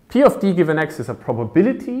 P of D given x is a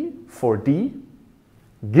probability for D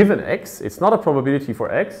given x. It's not a probability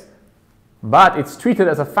for x, but it's treated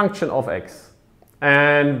as a function of x.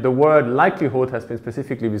 And the word likelihood has been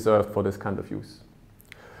specifically reserved for this kind of use.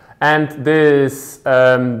 And this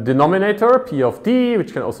denominator, P of D,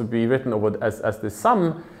 which can also be written over as the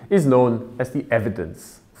sum, is known as the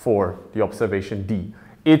evidence for the observation D.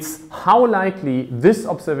 It's how likely this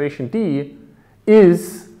observation D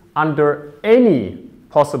is under any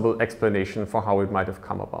possible explanation for how it might have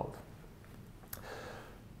come about.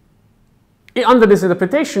 Under this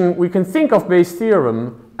interpretation, we can think of Bayes'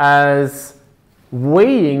 theorem as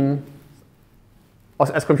weighing,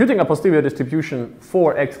 as computing a posterior distribution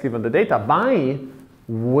for x given the data by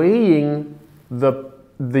weighing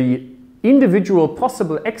the individual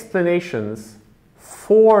possible explanations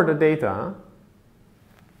for the data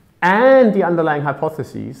and the underlying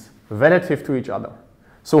hypotheses relative to each other.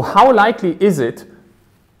 So how likely is it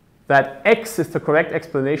that x is the correct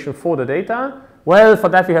explanation for the data? Well, for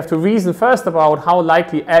that we have to reason first about how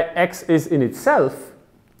likely x is in itself,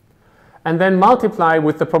 and then multiply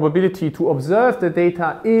with the probability to observe the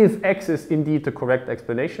data if x is indeed the correct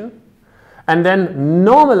explanation, and then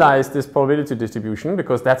normalize this probability distribution,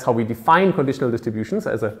 because that's how we define conditional distributions,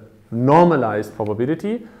 as a normalized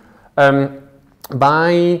probability,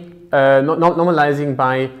 by normalizing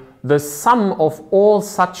by the sum of all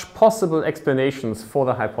such possible explanations for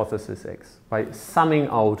the hypothesis x, by summing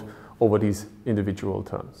out over these individual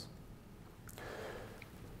terms.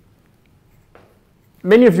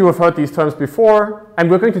 Many of you have heard these terms before, and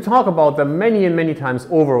we're going to talk about them many and many times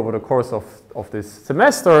over the course of this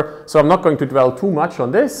semester, so I'm not going to dwell too much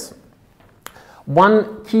on this.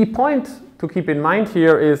 One key point to keep in mind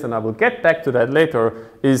here is, and I will get back to that later,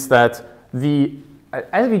 is that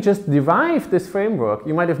as we just derived this framework,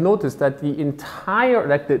 you might have noticed that the entire,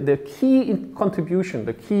 like the key contribution,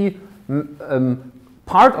 the key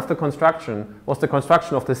part of the construction was the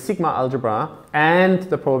construction of the sigma algebra and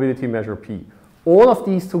the probability measure P. All of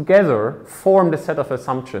these together form the set of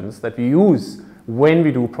assumptions that we use when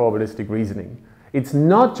we do probabilistic reasoning. It's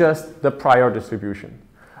not just the prior distribution.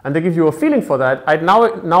 And to give you a feeling for that, I'd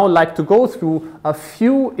now like to go through a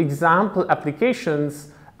few example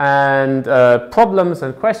applications and problems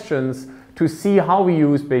and questions to see how we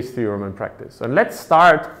use Bayes' theorem in practice. And let's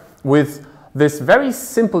start with this very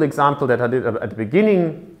simple example that I did at the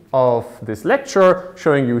beginning of this lecture,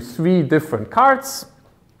 showing you 3 different cards,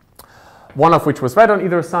 one of which was red on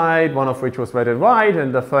either side, one of which was red and white,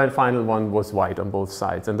 and the final one was white on both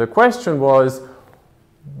sides. And the question was,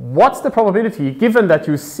 what's the probability, given that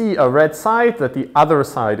you see a red side, that the other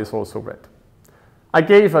side is also red? I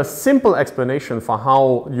gave a simple explanation for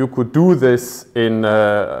how you could do this in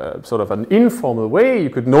sort of an informal way. You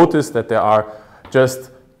could notice that there are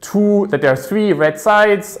there are 3 red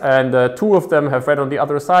sides, and 2 of them have red on the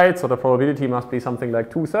other side, so the probability must be something like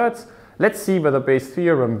 2/3. Let's see whether Bayes'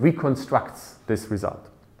 theorem reconstructs this result.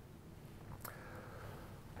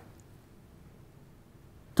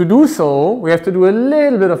 To do so, we have to do a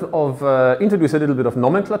little bit introduce a little bit of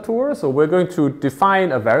nomenclature. So we're going to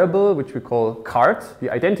define a variable which we call card, the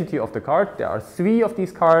identity of the card. There are 3 of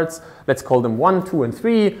these cards. Let's call them 1, 2, and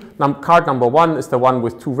 3. Card number 1 is the one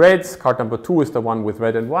with 2 reds. Card number 2 is the one with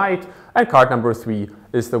red and white. And card number 3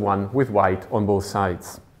 is the one with white on both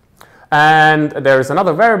sides. And there is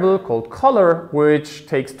another variable called color, which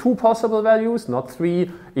takes 2 possible values, not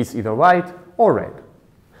 3. It's either white or red.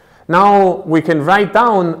 Now we can write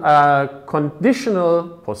down a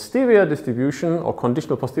conditional posterior distribution or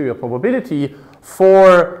conditional posterior probability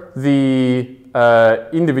for the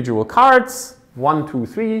individual cards, 1, 2,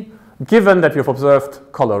 3, given that we've observed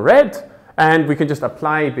color red, and we can just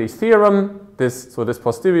apply Bayes' theorem. So this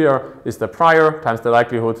posterior is the prior times the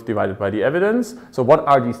likelihood divided by the evidence. So what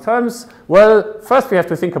are these terms? Well, first we have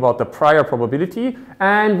to think about the prior probability,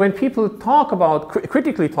 and when people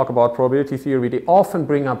critically talk about probability theory, they often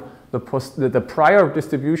bring up the prior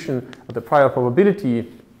distribution, the prior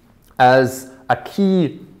probability as a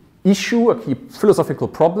key issue, a key philosophical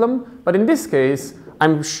problem. But in this case,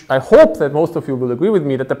 I hope that most of you will agree with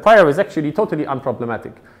me that the prior is actually totally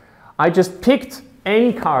unproblematic. I just picked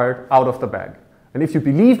any card out of the bag. And if you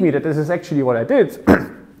believe me that this is actually what I did,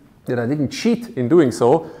 that I didn't cheat in doing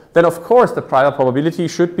so, then of course the prior probability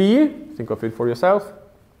should be, think of it for yourself,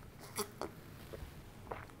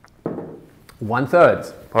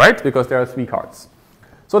 1/3, right? Because there are 3 cards.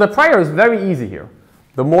 So the prior is very easy here.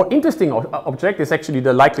 The more interesting object is actually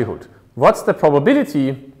the likelihood. What's the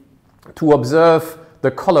probability to observe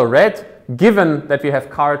the color red, given that we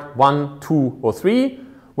have card 1, 2, or 3?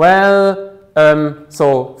 Well,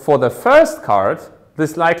 so for the first card,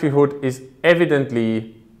 this likelihood is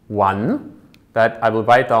evidently 1, that I will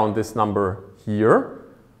write down this number here,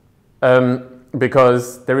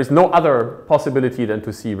 because there is no other possibility than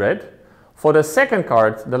to see red. For the second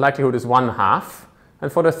card, the likelihood is 1/2,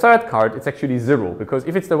 and for the third card, it's actually 0, because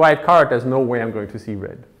if it's the white card, there's no way I'm going to see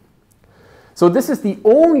red. So this is the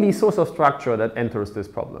only source of structure that enters this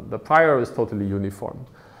problem. The prior is totally uniform.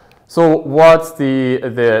 So what's the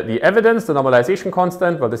evidence, the normalization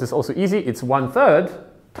constant? Well, this is also easy. It's 1/3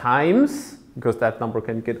 times, because that number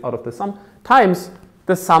can get out of the sum, times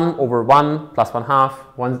the sum over 1 plus 1/2,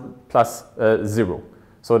 1 plus 0.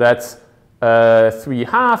 So that's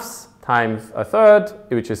 3/2 times 1/3,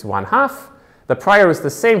 which is 1/2. The prior is the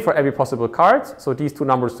same for every possible card. So these 2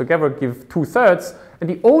 numbers together give 2/3. And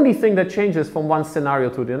the only thing that changes from one scenario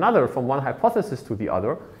to the other, from one hypothesis to the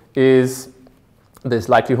other, is this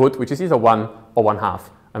likelihood, which is either 1 or 1/2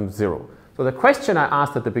 and 0. So the question I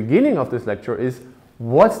asked at the beginning of this lecture is,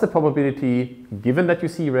 what's the probability, given that you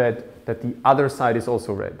see red, that the other side is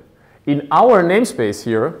also red? In our namespace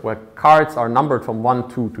here, where cards are numbered from 1,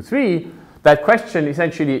 2 to 3, that question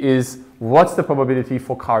essentially is, what's the probability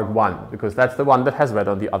for card 1? Because that's the one that has red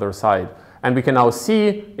on the other side. And we can now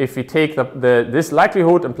see, if we take this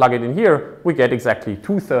likelihood and plug it in here, we get exactly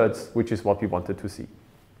 2/3, which is what we wanted to see.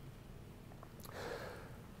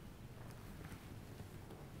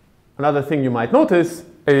 Another thing you might notice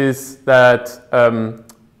is that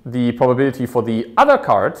the probability for the other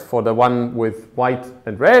card, for the one with white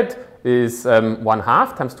and red, is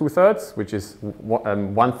 1/2 times 2/3, which is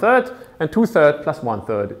 1/3, and 2/3 plus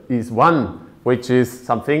 1/3 is 1, which is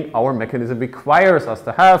something our mechanism requires us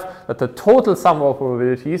to have, that the total sum of our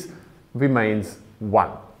probabilities remains 1.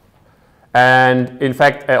 And in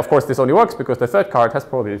fact, of course, this only works because the third card has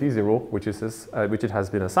probability 0, which it has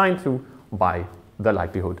been assigned to by the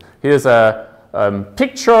likelihood. Here's a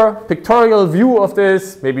pictorial view of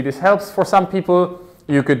this. Maybe this helps for some people.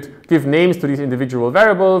 You could give names to these individual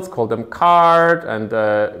variables, call them card and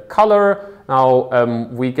color. Now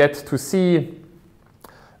we get to see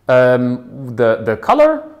the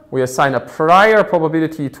color. We assign a prior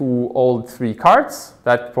probability to all 3 cards.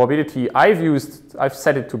 That probability I've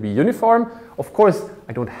set it to be uniform. Of course,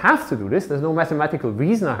 I don't have to do this. There's no mathematical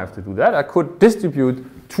reason I have to do that. I could distribute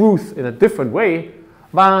truth in a different way.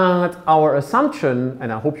 But our assumption,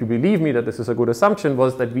 and I hope you believe me that this is a good assumption,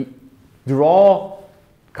 was that we draw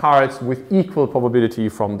cards with equal probability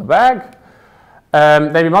from the bag.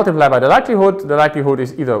 Then we multiply by the likelihood. The likelihood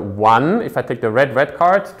is either 1 if I take the red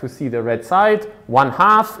card to see the red side,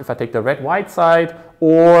 1/2 if I take the red-white side,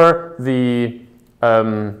 or the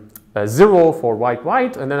 0 for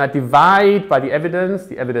white, and then I divide by the evidence.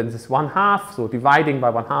 The evidence is 1/2, so dividing by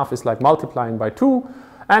 1/2 is like multiplying by 2,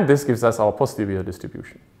 and this gives us our posterior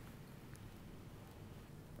distribution.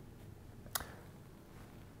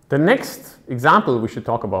 The next example we should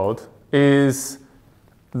talk about is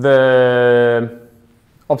the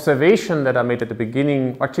observation that I made at the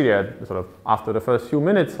beginning, actually sort of after the first few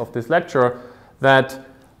minutes of this lecture, that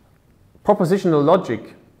propositional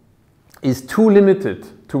logic is too limited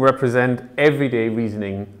to represent everyday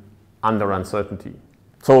reasoning under uncertainty.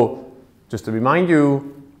 So just to remind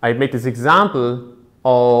you, I made this example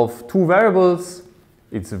of 2 variables.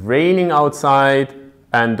 It's raining outside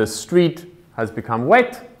and the street has become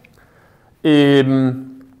wet.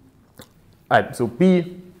 So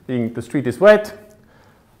B being the street is wet.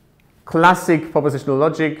 Classic propositional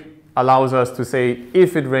logic allows us to say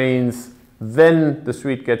if it rains, then the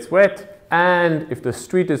street gets wet, and if the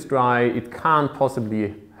street is dry, it can't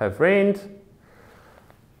possibly have rained.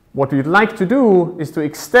 What we'd like to do is to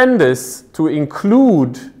extend this to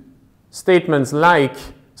include statements like,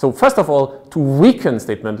 so first of all, to weaken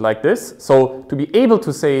statement like this, so to be able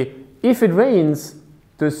to say if it rains,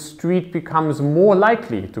 the street becomes more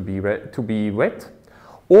likely to be wet,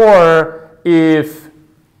 or if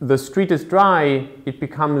the street is dry, it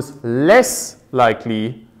becomes less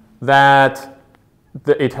likely that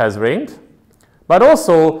it has rained, but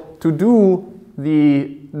also to do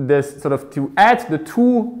to add the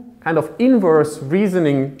 2 kind of inverse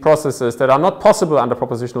reasoning processes that are not possible under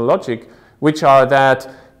propositional logic, which are that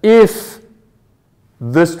if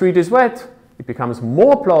the street is wet, it becomes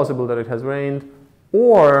more plausible that it has rained,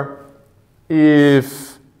 or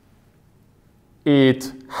if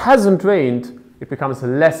it hasn't rained, it becomes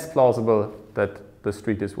less plausible that the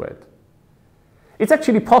street is wet. It's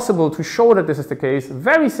actually possible to show that this is the case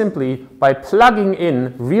very simply by plugging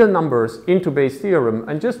in real numbers into Bayes' theorem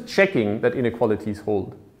and just checking that inequalities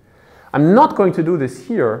hold. I'm not going to do this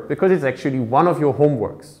here because it's actually one of your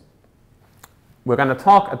homeworks. We're going to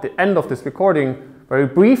talk at the end of this recording very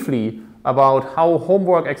briefly about how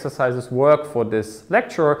homework exercises work for this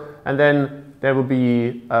lecture, and then there will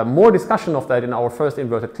be more discussion of that in our first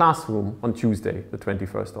inverted classroom on Tuesday, the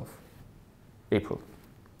 21st of April.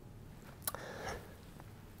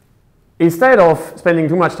 Instead of spending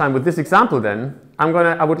too much time with this example then,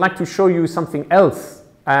 I would like to show you something else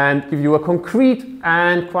and give you a concrete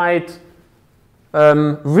and quite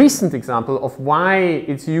recent example of why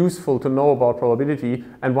it's useful to know about probability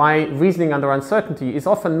and why reasoning under uncertainty is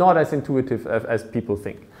often not as intuitive as people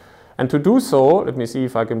think. And to do so, let me see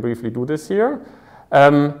if I can briefly do this here.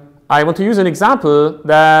 I want to use an example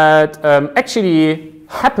that actually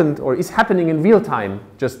happened or is happening in real time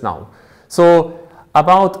just now. So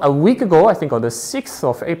about a week ago, I think on the 6th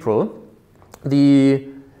of April, the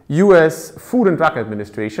US Food and Drug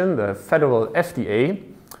Administration, the federal FDA,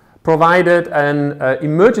 provided an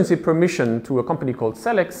emergency permission to a company called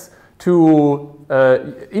Celex to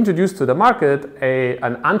introduce to the market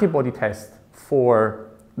an antibody test for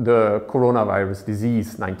the coronavirus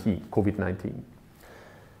disease COVID-19.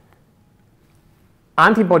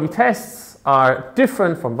 Antibody tests are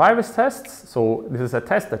different from virus tests. So this is a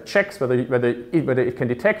test that checks whether it can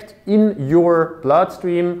detect in your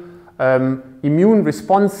bloodstream immune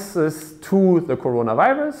responses to the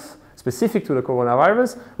coronavirus, specific to the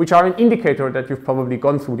coronavirus, which are an indicator that you've probably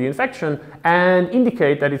gone through the infection and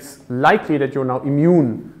indicate that it's likely that you're now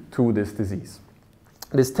immune to this disease.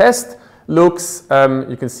 This test looks,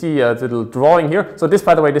 you can see a little drawing here. So this,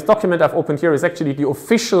 by the way, this document I've opened here is actually the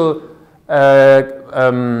official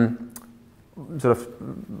sort of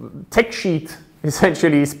tech sheet,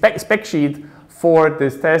 essentially spec sheet for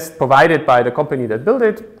this test provided by the company that built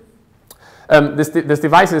it. This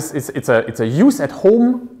device it's a use at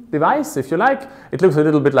home device, if you like. It looks a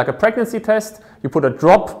little bit like a pregnancy test. You put a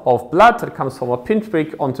drop of blood that comes from a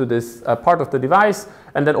pinprick onto this part of the device,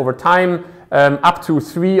 and then over time, up to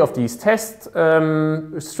 3 of these test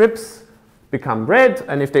strips become red.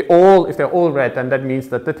 And if they're all red, then that means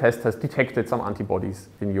that the test has detected some antibodies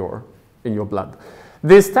in your blood.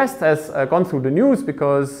 This test has gone through the news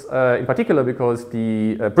because, in particular, because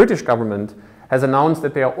the British government has announced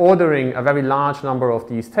that they are ordering a very large number of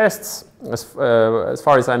these tests, as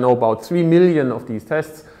far as I know, about 3 million of these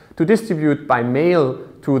tests, to distribute by mail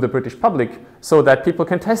to the British public so that people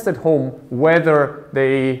can test at home whether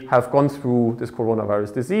they have gone through this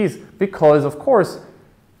coronavirus disease. Because, of course,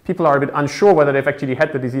 people are a bit unsure whether they've actually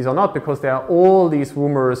had the disease or not, because there are all these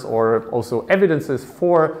rumors or also evidences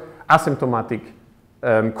for asymptomatic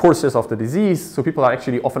courses of the disease. So people are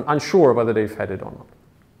actually often unsure whether they've had it or not.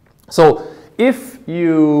 So if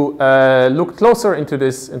you look closer into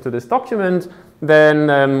this document,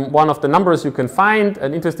 then one of the numbers you can find,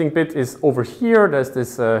 an interesting bit, is over here.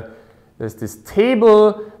 There's this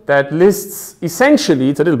table that lists, essentially,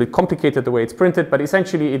 it's a little bit complicated the way it's printed, but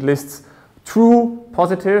essentially it lists true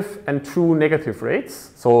positive and true negative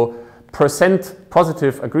rates. So percent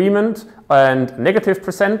positive agreement and negative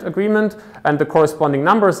percent agreement, and the corresponding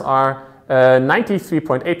numbers are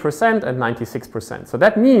 93.8% and 96%. So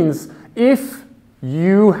that means if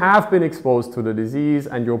you have been exposed to the disease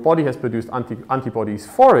and your body has produced antibodies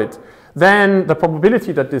for it, then the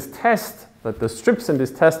probability that this test, that the strips in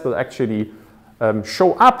this test will actually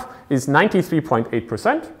show up is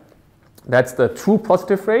 93.8%. That's the true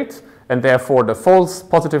positive rate, and therefore the false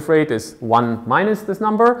positive rate is 1 minus this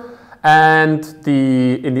number. And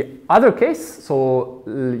in the other case, so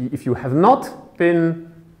if you have not been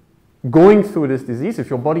going through this disease, if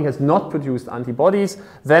your body has not produced antibodies,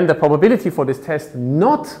 then the probability for this test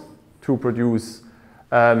not to produce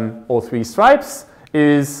all 3 stripes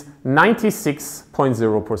is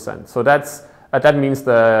 96.0%. So that means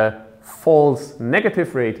the false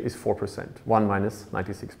negative rate is 4%, 1 minus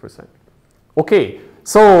 96%. Okay,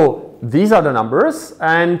 so these are the numbers,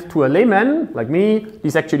 and to a layman like me,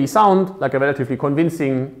 these actually sound like a relatively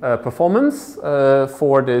convincing performance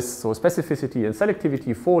for this, so specificity and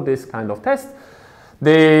selectivity for this kind of test.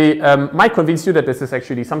 They might convince you that this is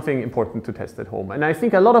actually something important to test at home. And I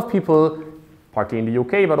think a lot of people, partly in the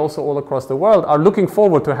UK, but also all across the world, are looking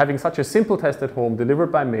forward to having such a simple test at home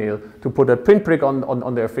delivered by mail, to put a pinprick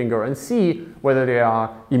on their finger and see whether they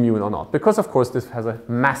are immune or not. Because, of course, this has a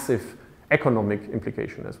massive economic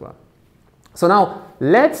implication as well. So now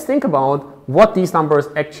let's think about what these numbers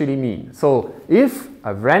actually mean. So if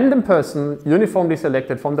a random person uniformly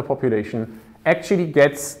selected from the population actually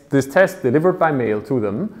gets this test delivered by mail to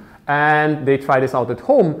them, and they try this out at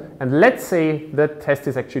home, and let's say the test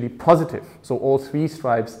is actually positive, so all 3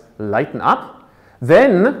 stripes lighten up,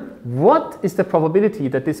 then what is the probability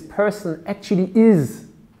that this person actually is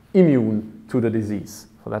immune to the disease?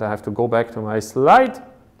 For that I have to go back to my slide.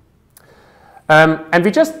 And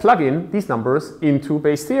we just plug in these numbers into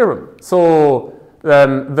Bayes' theorem. So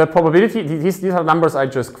the probability, these are numbers I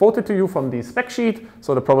just quoted to you from the spec sheet.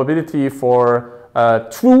 So the probability for a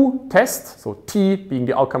true test, so T being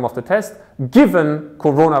the outcome of the test, given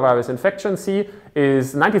coronavirus infection, C,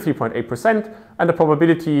 is 93.8%. And the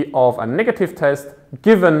probability of a negative test,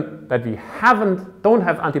 given that we don't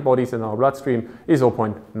have antibodies in our bloodstream, is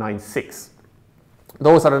 0.96.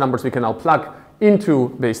 Those are the numbers we can now plug into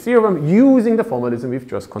Bayes' theorem using the formalism we've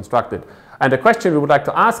just constructed. And the question we would like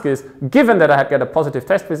to ask is, given that I get a positive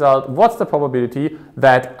test result, what's the probability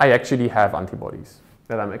that I actually have antibodies,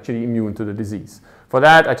 that I'm actually immune to the disease? For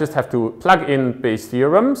that, I just have to plug in Bayes'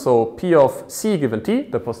 theorem. So P of C given T,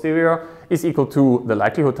 the posterior, is equal to the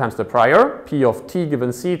likelihood times the prior, P of T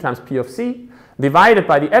given C times P of C, divided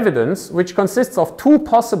by the evidence, which consists of 2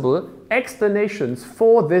 possible explanations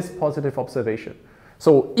for this positive observation.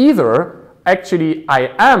 So either actually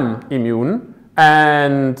I am immune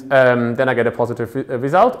and then I get a positive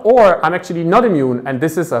result, or I'm actually not immune and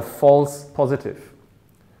this is a false positive.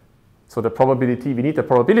 So the probability, we need the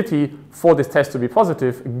probability for this test to be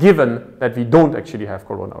positive given that we don't actually have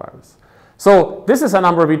coronavirus. So this is a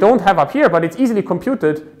number we don't have up here, but it's easily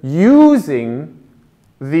computed using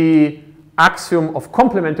the axiom of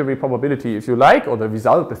complementary probability, if you like, or the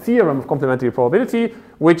result, the theorem of complementary probability,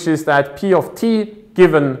 which is that P of T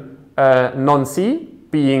given non-C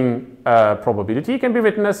being probability can be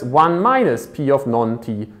written as 1 minus p of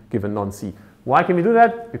non-t given non-c. Why can we do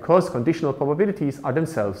that? Because conditional probabilities are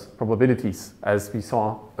themselves probabilities, as we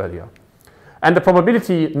saw earlier. And the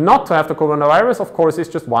probability not to have the coronavirus, of course, is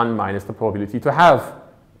just 1 minus the probability to have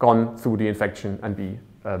gone through the infection and be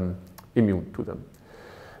immune to them.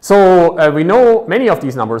 So we know many of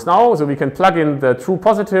these numbers now, so we can plug in the true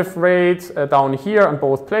positive rate down here in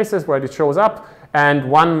both places where it shows up,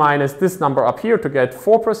 and 1 minus this number up here to get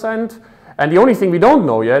 4%. And the only thing we don't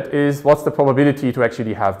know yet is what's the probability to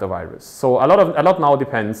actually have the virus. So a lot now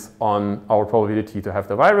depends on our probability to have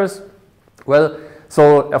the virus. Well,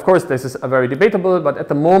 so of course this is a very debatable, but at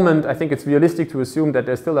the moment I think it's realistic to assume that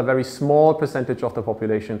there's still a very small percentage of the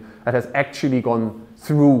population that has actually gone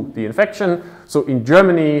through the infection. So in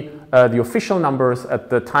Germany, the official numbers at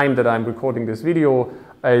the time that I'm recording this video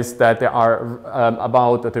is that there are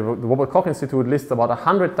the Robert Koch Institute lists about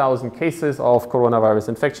 100,000 cases of coronavirus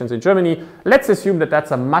infections in Germany. Let's assume that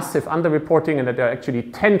that's a massive underreporting and that there are actually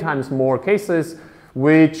 10 times more cases,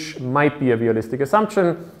 which might be a realistic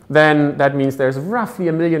assumption. Then that means there's roughly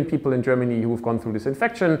 1 million people in Germany who've gone through this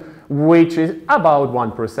infection, which is about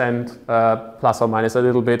 1%, plus or minus a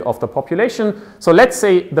little bit of the population. So let's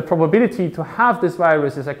say the probability to have this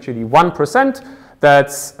virus is actually 1%.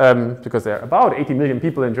 That's because there are about 80 million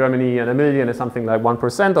people in Germany, and 1 million is something like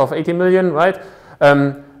 1% of 80 million, right?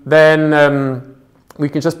 Then we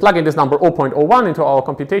can just plug in this number 0.01 into our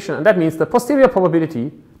computation, and that means the posterior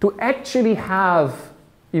probability to actually have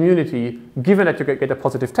immunity, given that you get a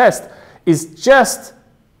positive test, is just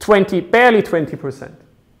barely 20%.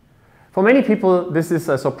 For many people, this is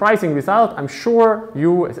a surprising result. I'm sure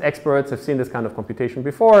you, as experts, have seen this kind of computation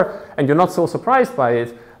before, and you're not so surprised by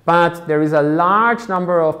it. But there is a large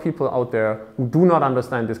number of people out there who do not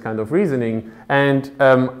understand this kind of reasoning. And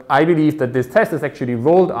I believe that this test is actually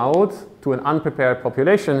rolled out to an unprepared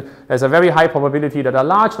population. There's a very high probability that a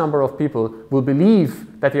large number of people will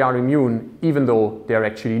believe that they are immune, even though they're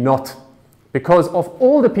actually not. Because of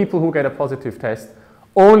all the people who get a positive test,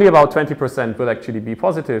 only about 20% will actually be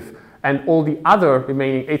positive, and all the other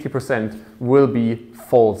remaining 80% will be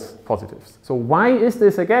false positives. So why is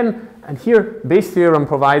this again? And here Bayes' theorem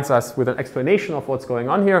provides us with an explanation of what's going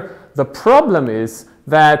on here. The problem is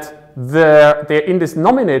that in this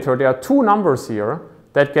numerator there are two numbers here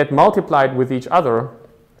that get multiplied with each other,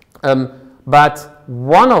 but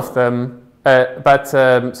both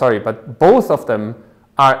of them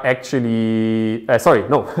are actually,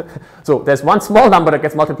 so there's one small number that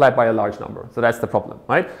gets multiplied by a large number. So that's the problem,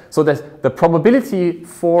 right? So the probability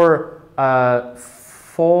for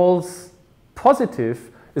false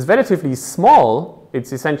positive is relatively small.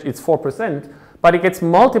 It's essentially, it's 4%, but it gets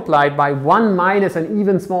multiplied by 1 minus an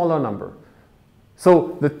even smaller number.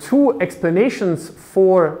 So the two explanations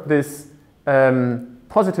for this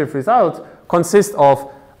positive result consist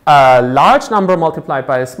of a large number multiplied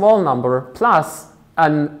by a small number plus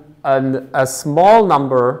a small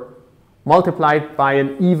number multiplied by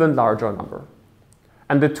an even larger number.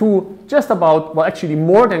 And the two just about, well, actually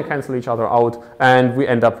more than cancel each other out, and we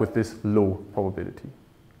end up with this low probability.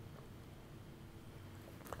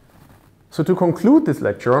 So to conclude this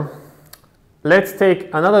lecture, let's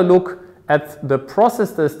take another look at the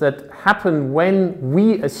processes that happen when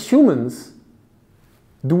we as humans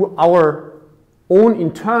do our own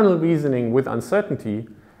internal reasoning with uncertainty,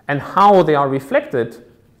 and how they are reflected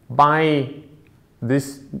by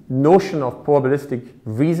this notion of probabilistic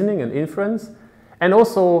reasoning and inference, and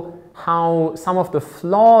also how some of the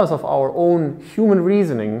flaws of our own human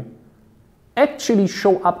reasoning actually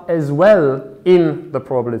show up as well in the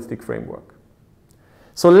probabilistic framework.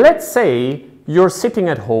 So let's say you're sitting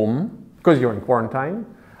at home because you're in quarantine,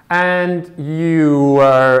 and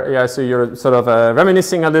you're sort of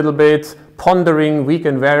reminiscing a little bit, pondering weak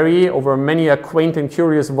and vary over many a quaint and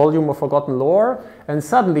curious volume of forgotten lore, and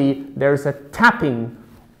suddenly there's a tapping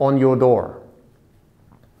on your door.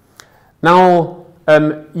 Now,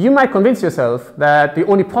 you might convince yourself that the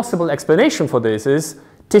only possible explanation for this is,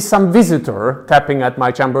 'tis some visitor tapping at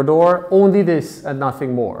my chamber door, only this and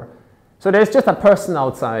nothing more. So there's just a person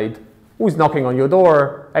outside who's knocking on your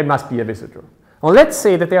door, it must be a visitor. Well, let's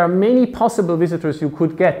say that there are many possible visitors you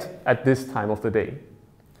could get at this time of the day.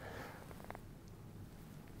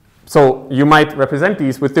 So you might represent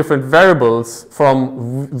these with different variables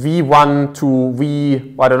from V1 to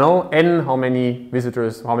V, I don't know, N, how many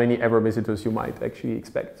visitors, how many ever visitors you might actually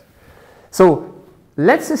expect. So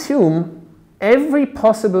let's assume every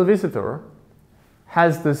possible visitor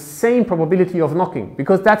has the same probability of knocking,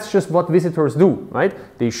 because that's just what visitors do, right?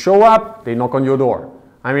 They show up, they knock on your door.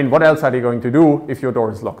 I mean, what else are they going to do if your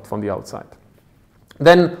door is locked from the outside?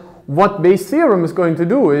 Then what Bayes' theorem is going to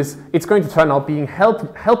do is it's going to turn out being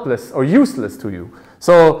helpless or useless to you.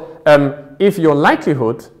 So if your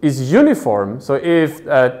likelihood is uniform, so if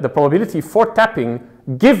the probability for tapping,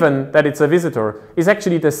 given that it's a visitor, is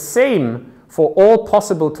actually the same for all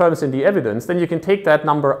possible terms in the evidence, then you can take that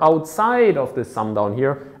number outside of this sum down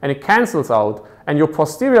here, and it cancels out, and your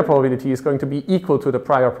posterior probability is going to be equal to the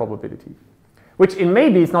prior probability. Which in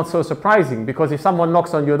maybe is not so surprising, because if someone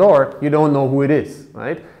knocks on your door, you don't know who it is,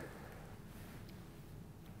 right?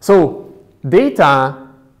 So data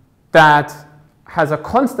that has a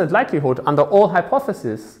constant likelihood under all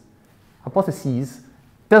hypotheses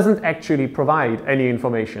doesn't actually provide any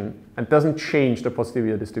information and doesn't change the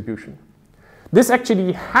posterior distribution. This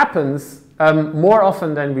actually happens more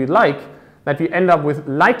often than we'd like, that we end up with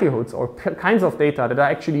likelihoods or kinds of data that are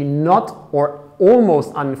actually not or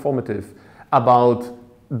almost uninformative about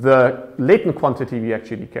the latent quantity we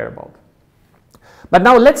actually care about. But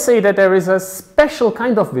now let's say that there is a special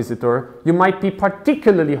kind of visitor you might be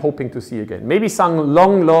particularly hoping to see again. Maybe some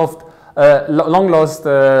long-lost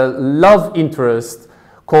love interest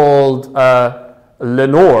called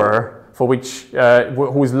Lenore, for which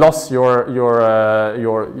whose loss you're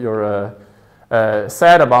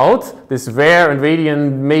sad about, this rare and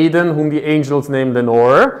radiant maiden whom the angels name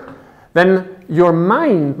Lenore. Then your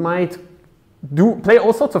mind might play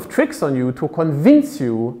all sorts of tricks on you to convince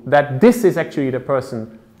you that this is actually the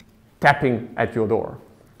person tapping at your door.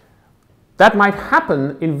 That might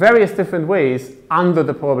happen in various different ways under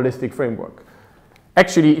the probabilistic framework.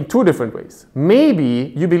 Actually, in two different ways.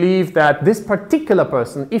 Maybe you believe that this particular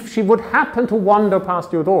person, if she would happen to wander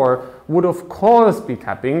past your door, would of course be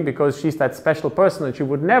tapping, because she's that special person and she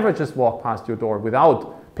would never just walk past your door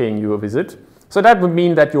without paying you a visit. So that would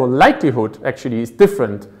mean that your likelihood actually is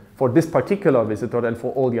different for this particular visitor than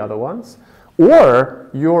for all the other ones. Or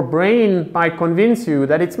your brain might convince you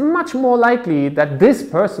that it's much more likely that this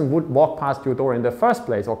person would walk past your door in the first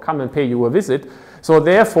place or come and pay you a visit. So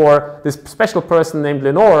therefore, this special person named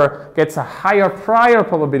Lenore gets a higher prior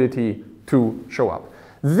probability to show up.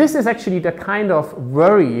 This is actually the kind of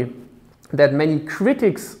worry that many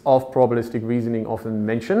critics of probabilistic reasoning often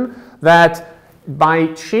mention, that by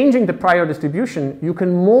changing the prior distribution, you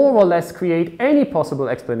can more or less create any possible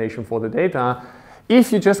explanation for the data.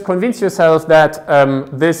 If you just convince yourself that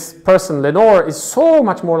this person, Lenore, is so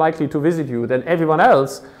much more likely to visit you than everyone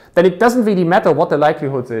else, then it doesn't really matter what the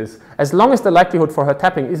likelihood is. As long as the likelihood for her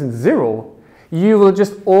tapping isn't zero, you will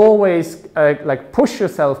just always push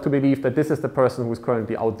yourself to believe that this is the person who's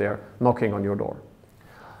currently out there knocking on your door.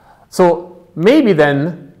 So maybe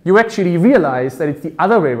then you actually realize that it's the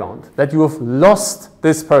other way around, that you have lost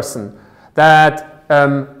this person, that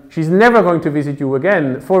she's never going to visit you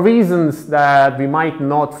again for reasons that we might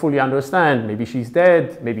not fully understand. Maybe she's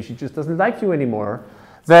dead, maybe she just doesn't like you anymore.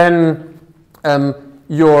 Then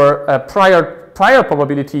your prior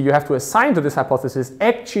probability you have to assign to this hypothesis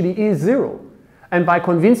actually is zero. And by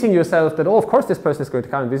convincing yourself that, oh, of course this person is going to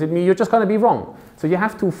come and visit me, you're just going to be wrong. So you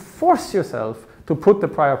have to force yourself to put the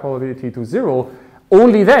prior probability to zero.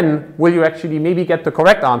 Only then will you actually maybe get the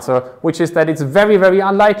correct answer, which is that it's very, very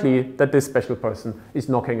unlikely that this special person is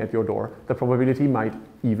knocking at your door. The probability might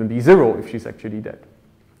even be zero if she's actually dead.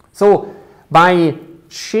 So by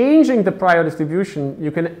changing the prior distribution,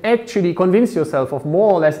 you can actually convince yourself of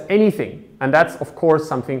more or less anything. And that's, of course,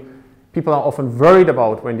 something people are often worried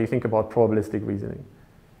about when they think about probabilistic reasoning.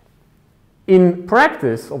 In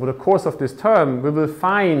practice, over the course of this term, we will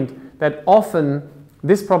find that often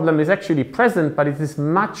this problem is actually present, but it is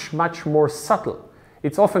much, much more subtle.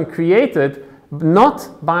 It's often created not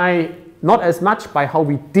as much by how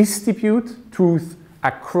we distribute truth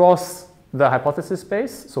across the hypothesis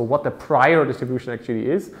space, so what the prior distribution actually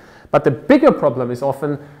is, but the bigger problem is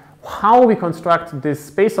often how we construct this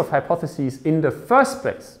space of hypotheses in the first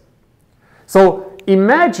place. So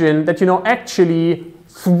imagine that actually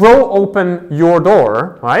throw open your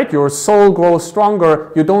door, right? Your soul grows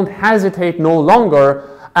stronger, you don't hesitate no longer,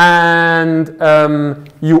 and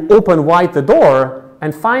you open wide the door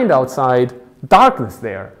and find outside darkness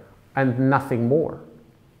there and nothing more.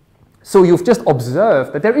 So you've just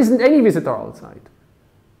observed that there isn't any visitor outside,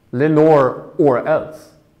 Lenore or else.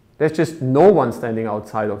 There's just no one standing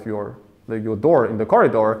outside of your door in the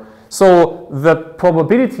corridor. So the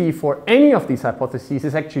probability for any of these hypotheses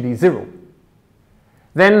is actually zero.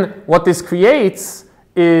 Then what this creates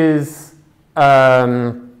is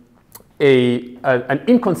an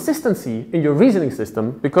inconsistency in your reasoning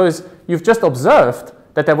system, because you've just observed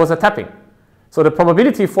that there was a tapping. So the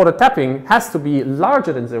probability for the tapping has to be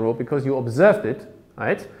larger than zero because you observed it,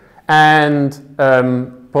 right? And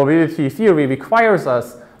probability theory requires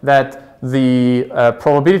us that the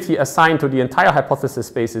probability assigned to the entire hypothesis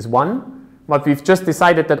space is 1, but we've just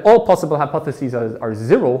decided that all possible hypotheses are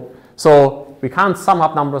 0, so we can't sum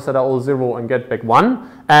up numbers that are all 0 and get back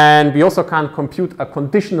 1, and we also can't compute a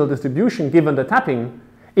conditional distribution given the tapping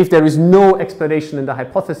if there is no explanation in the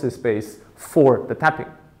hypothesis space for the tapping.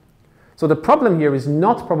 So the problem here is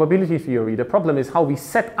not probability theory, the problem is how we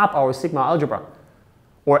set up our sigma algebra,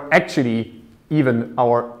 or actually even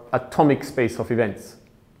our atomic space of events.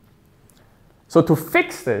 So to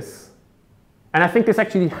fix this, and I think this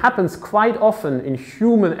actually happens quite often in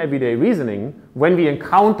human everyday reasoning, when we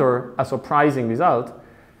encounter a surprising result,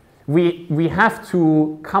 we have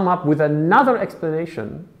to come up with another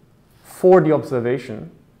explanation for the observation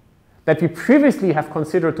that we previously have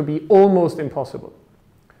considered to be almost impossible.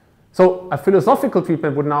 So a philosophical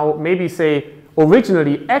treatment would now maybe say,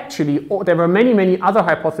 originally, actually, there were many, many other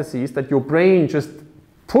hypotheses that your brain just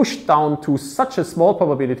pushed down to such a small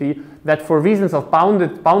probability that for reasons of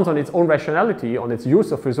bounds on its own rationality, on its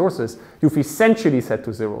use of resources, you've essentially set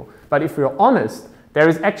to 0. But if we're honest, there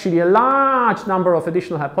is actually a large number of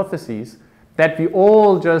additional hypotheses that we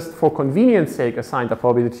all just for convenience sake assigned a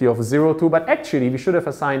probability of 0 to, but actually we should have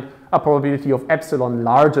assigned a probability of epsilon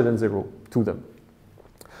larger than 0 to them.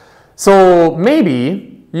 So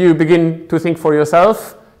maybe you begin to think for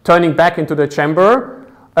yourself, turning back into the chamber,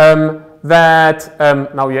 that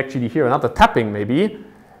now you actually hear another tapping maybe.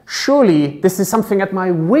 Surely this is something at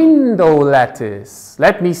my window lattice.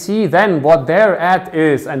 Let me see then what their at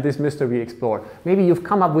is and this mystery explore. Maybe you've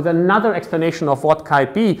come up with another explanation of what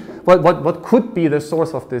might be, what could be the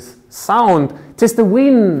source of this sound. 'Tis the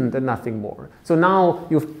wind and nothing more. So now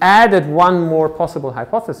you've added one more possible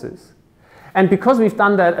hypothesis. And because we've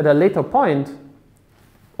done that at a later point,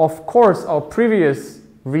 of course our previous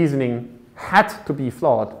reasoning had to be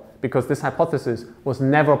flawed because this hypothesis was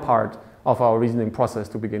never part of our reasoning process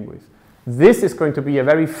to begin with. This is going to be a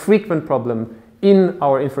very frequent problem in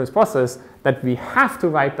our inference process, that we have to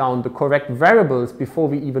write down the correct variables before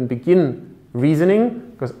we even begin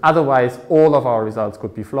reasoning, because otherwise all of our results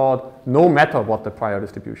could be flawed, no matter what the prior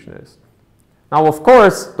distribution is. Now, of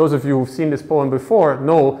course, those of you who've seen this poem before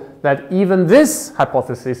know that even this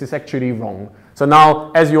hypothesis is actually wrong. So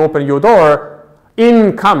now, as you open your door,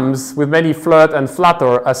 in comes, with many flirt and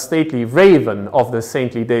flutter, a stately raven of the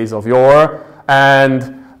saintly days of yore,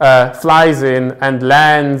 and flies in and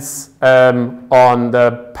lands on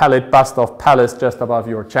the pallid bust of Pallas just above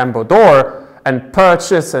your chamber door, and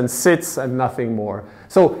perches and sits and nothing more.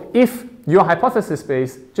 So if your hypothesis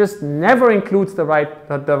space just never includes the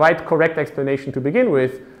right correct explanation to begin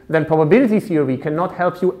with, then probability theory cannot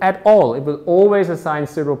help you at all. It will always assign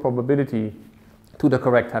 0 probability to the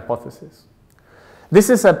correct hypothesis. This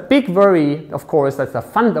is a big worry, of course. That's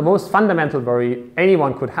the most fundamental worry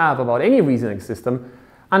anyone could have about any reasoning system.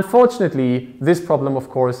 Unfortunately, this problem, of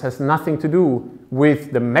course, has nothing to do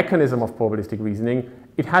with the mechanism of probabilistic reasoning.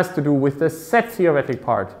 It has to do with the set theoretic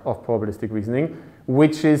part of probabilistic reasoning,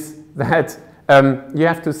 which is that you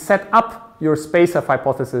have to set up your space of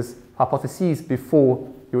hypotheses before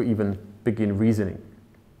you even begin reasoning.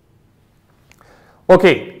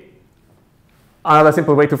 Okay. Another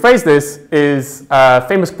simple way to phrase this is a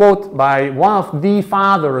famous quote by one of the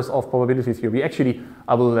fathers of probability theory. Actually,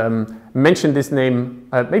 I will mention this name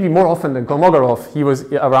maybe more often than Kolmogorov. He was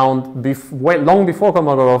around long before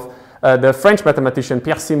Kolmogorov, the French mathematician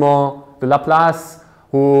Pierre-Simon de Laplace,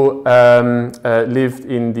 who lived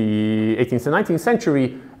in the 18th and 19th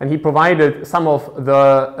century, and he provided some of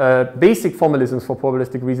the basic formalisms for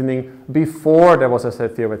probabilistic reasoning before there was a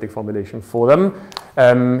set theoretic formulation for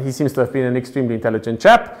them. He seems to have been an extremely intelligent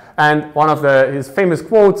chap, and one of his famous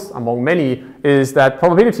quotes, among many, is that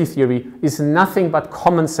probability theory is nothing but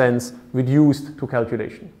common sense reduced to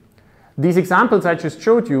calculation. These examples I just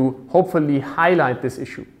showed you hopefully highlight this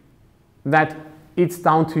issue, that it's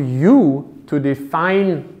down to you to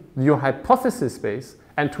define your hypothesis space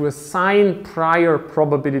and to assign prior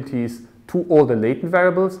probabilities to all the latent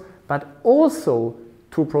variables, but also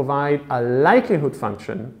to provide a likelihood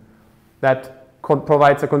function that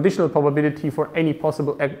provides a conditional probability for any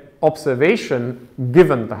possible observation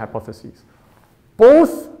given the hypotheses.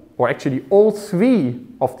 Both, or actually all three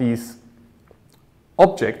of these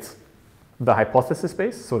objects, the hypothesis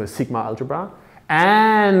space, so the sigma algebra,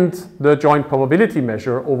 and the joint probability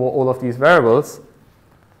measure over all of these variables,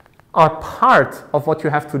 are part of what you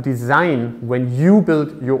have to design when you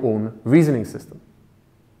build your own reasoning system.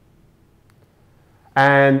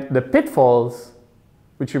 And the pitfalls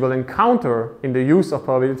which you will encounter in the use of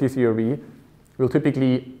probability theory will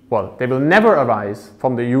typically, well, they will never arise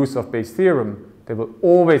from the use of Bayes' theorem. They will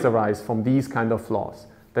always arise from these kind of flaws.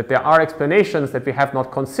 That there are explanations that we have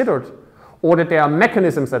not considered, or that there are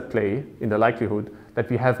mechanisms at play in the likelihood that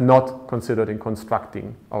we have not considered in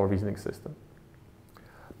constructing our reasoning system.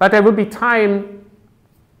 But there will be time,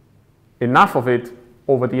 enough of it,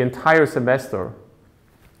 over the entire semester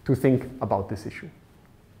to think about this issue.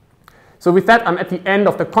 So with that, I'm at the end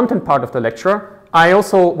of the content part of the lecture. I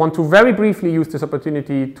also want to very briefly use this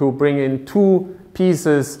opportunity to bring in two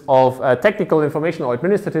pieces of technical information or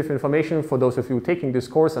administrative information for those of you taking this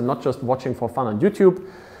course and not just watching for fun on YouTube.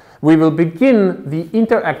 We will begin the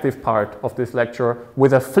interactive part of this lecture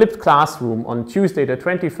with a flipped classroom on Tuesday, the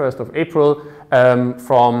 21st of April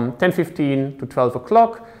from 10:15 to 12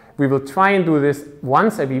 o'clock. We will try and do this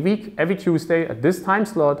once every week, every Tuesday at this time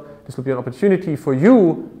slot. This will be an opportunity for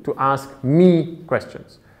you to ask me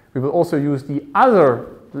questions. We will also use the other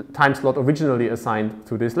time slot originally assigned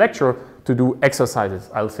to this lecture to do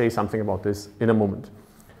exercises. I'll say something about this in a moment.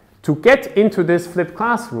 To get into this flipped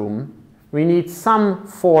classroom, we need some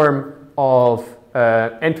form of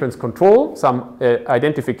entrance control, some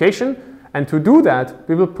identification. And to do that,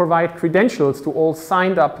 we will provide credentials to all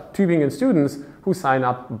signed up Tübingen students who sign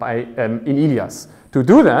up in Ilias. To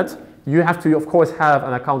do that, you have to, of course, have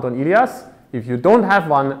an account on Ilias. If you don't have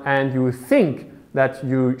one and you think that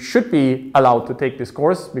you should be allowed to take this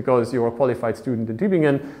course because you're a qualified student in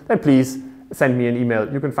Tübingen, then please send me an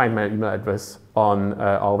email. You can find my email address on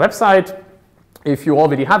our website. If you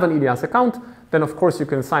already have an Ilias account, then of course you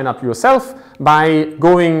can sign up yourself by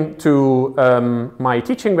going to my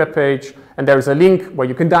teaching webpage, and there is a link where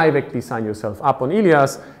you can directly sign yourself up on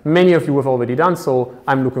Ilias. Many of you have already done so.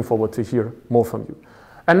 I'm looking forward to hear more from you.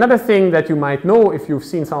 Another thing that you might know if you've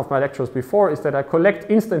seen some of my lectures before is that I collect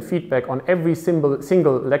instant feedback on every single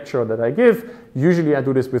lecture that I give. Usually I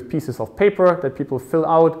do this with pieces of paper that people fill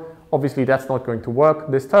out. Obviously that's not going to work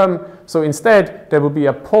this term. So instead there will be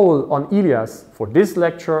a poll on Ilias for this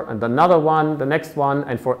lecture and another one, the next one,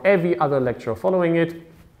 and for every other lecture following it.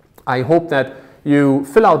 I hope that you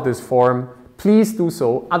fill out this form. Please do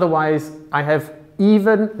so. Otherwise I have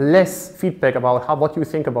even less feedback about what you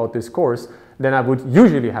think about this course than I would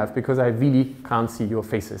usually have, because I really can't see your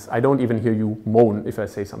faces. I don't even hear you moan if I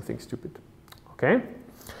say something stupid. Okay?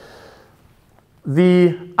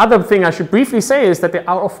 The other thing I should briefly say is that there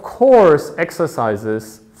are, of course,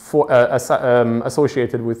 exercises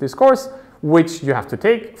associated with this course, which you have to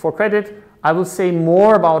take for credit. I will say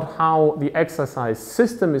more about how the exercise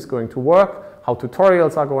system is going to work, how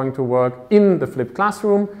tutorials are going to work in the flipped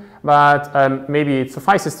classroom. But maybe it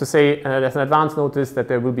suffices to say, as an advance notice, that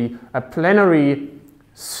there will be a plenary,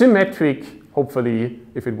 symmetric, hopefully,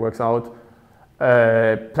 if it works out,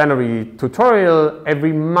 plenary tutorial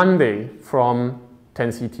every Monday from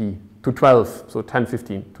 10 CT to 12, so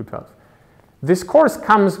 10:15 to 12. This course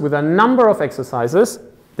comes with a number of exercises.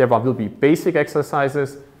 There will be basic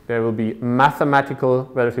exercises, there will be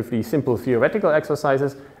mathematical, relatively simple theoretical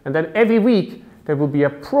exercises, and then every week there will be a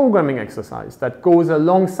programming exercise that goes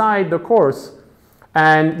alongside the course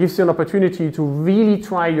and gives you an opportunity to really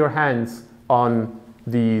try your hands on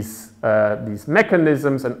these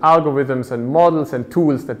mechanisms and algorithms and models and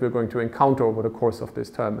tools that we're going to encounter over the course of this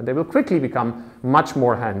term. And they will quickly become much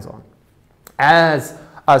more hands-on. As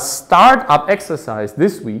a startup exercise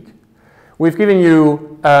this week, we've given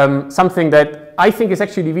you something that I think is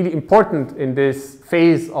actually really important in this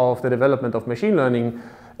phase of the development of machine learning,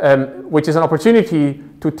 which is an opportunity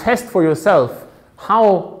to test for yourself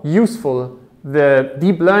how useful the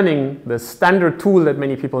deep learning, the standard tool that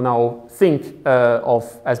many people now think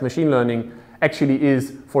of as machine learning, actually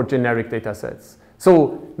is for generic data sets.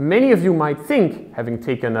 So many of you might think, having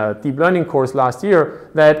taken a deep learning course last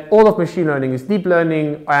year, that all of machine learning is deep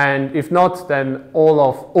learning, and if not, then all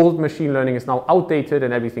of old machine learning is now outdated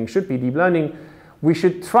and everything should be deep learning. We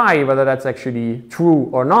should try whether that's actually true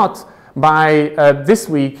or not by this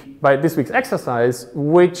week's exercise,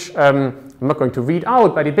 which I'm not going to read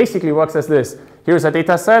out, but it basically works as this. Here's a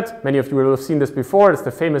data set. Many of you will have seen this before. It's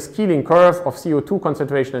the famous Keeling curve of CO2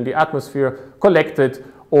 concentration in the atmosphere collected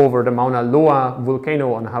over the Mauna Loa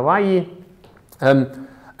volcano on Hawaii.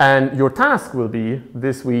 And your task will be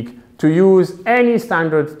this week to use any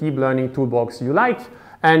standard deep learning toolbox you like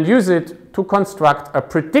and use it to construct a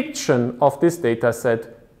prediction of this data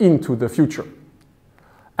set into the future.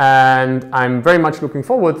 And I'm very much looking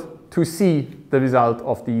forward to see the result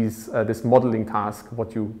of this modeling task,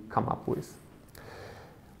 what you come up with.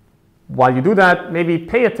 While you do that, maybe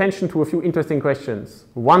pay attention to a few interesting questions.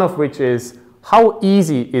 One of which is, how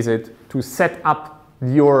easy is it to set up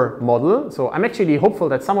your model? So I'm actually hopeful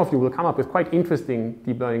that some of you will come up with quite interesting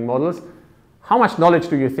deep learning models. How much knowledge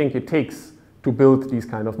do you think it takes to build these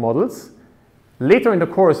kind of models? Later in the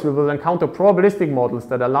course, we will encounter probabilistic models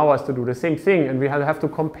that allow us to do the same thing, and we have to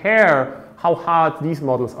compare how hard these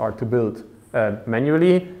models are to build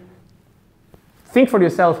manually. Think for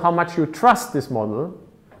yourself how much you trust this model.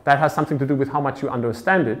 That has something to do with how much you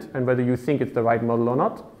understand it and whether you think it's the right model or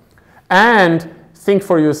not. And think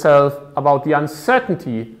for yourself about the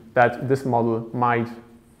uncertainty that this model might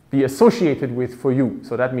be associated with for you.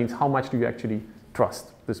 So that means how much do you actually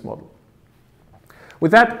trust this model.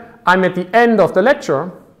 With that, I'm at the end of the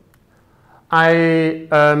lecture. I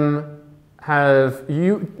have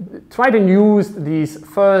tried and used these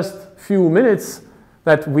first few minutes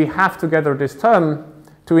that we have together this term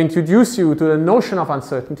to introduce you to the notion of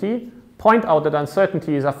uncertainty, point out that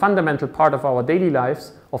uncertainty is a fundamental part of our daily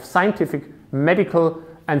lives, of scientific, medical,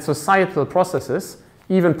 and societal processes,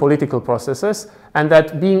 even political processes, and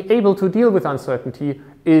that being able to deal with uncertainty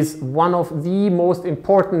is one of the most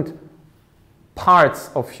important parts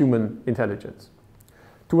of human intelligence.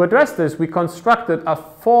 To address this, we constructed a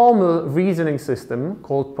formal reasoning system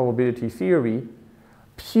called probability theory,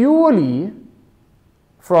 purely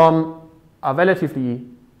from a relatively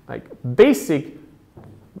basic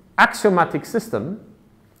axiomatic system,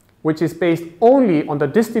 which is based only on the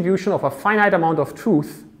distribution of a finite amount of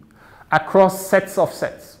truth across sets of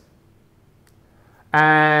sets.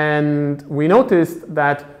 And we noticed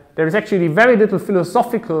that there is actually very little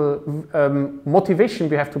philosophical motivation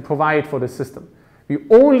we have to provide for this system. We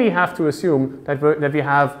only have to assume that we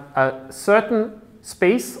have a certain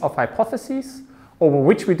space of hypotheses over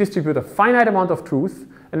which we distribute a finite amount of truth,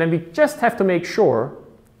 and then we just have to make sure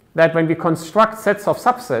that when we construct sets of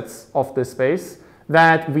subsets of this space,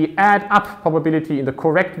 that we add up probability in the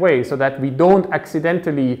correct way so that we don't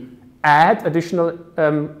accidentally add additional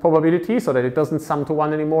probability so that it doesn't sum to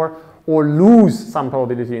 1 anymore, or lose some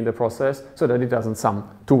probability in the process so that it doesn't sum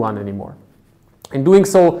to 1 anymore. In doing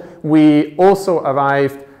so, we also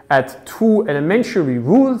arrived at two elementary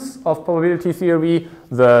rules of probability theory,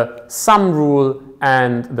 the sum rule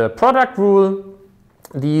and the product rule.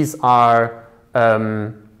 These are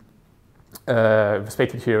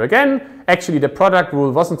stated here again. Actually, the product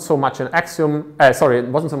rule wasn't so much an axiom, it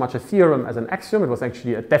wasn't so much a theorem as an axiom, it was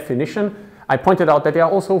actually a definition. I pointed out that there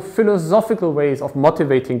are also philosophical ways of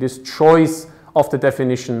motivating this choice of the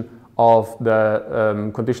definition of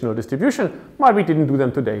the conditional distribution. Well, we didn't do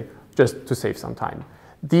them today, just to save some time.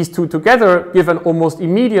 These two together give an almost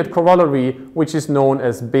immediate corollary, which is known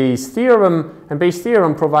as Bayes' theorem, and Bayes'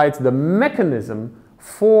 theorem provides the mechanism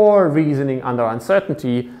for reasoning under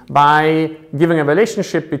uncertainty by giving a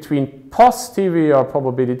relationship between posterior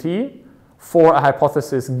probability for a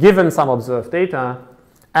hypothesis given some observed data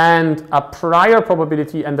and a prior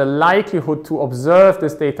probability and the likelihood to observe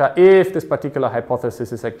this data if this particular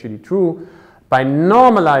hypothesis is actually true, by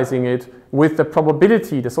normalizing it with the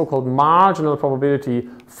probability, the so-called marginal probability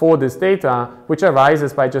for this data, which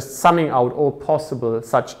arises by just summing out all possible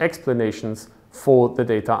such explanations for the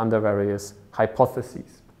data under various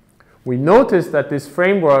hypotheses. We notice that this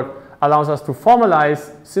framework allows us to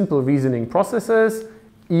formalize simple reasoning processes,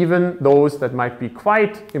 even those that might be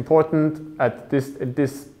quite important at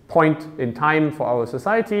this point in time for our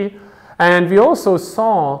society. And we also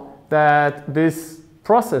saw that this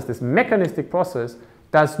process, this mechanistic process,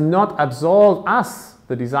 does not absolve us,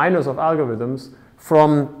 the designers of algorithms,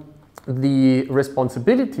 from the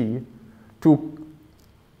responsibility to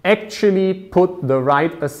actually put the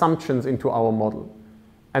right assumptions into our model.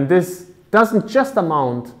 And this doesn't just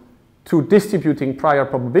amount to distributing prior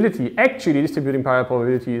probability. Actually, distributing prior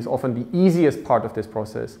probability is often the easiest part of this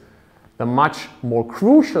process. The much more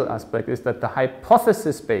crucial aspect is that the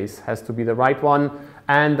hypothesis space has to be the right one,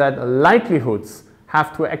 and that likelihoods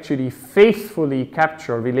have to actually faithfully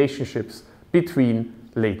capture relationships between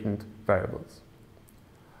latent variables.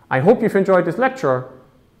 I hope you've enjoyed this lecture,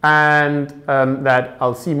 and that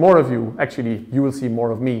I'll see more of you. Actually, you will see more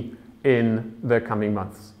of me in the coming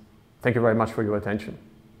months. Thank you very much for your attention.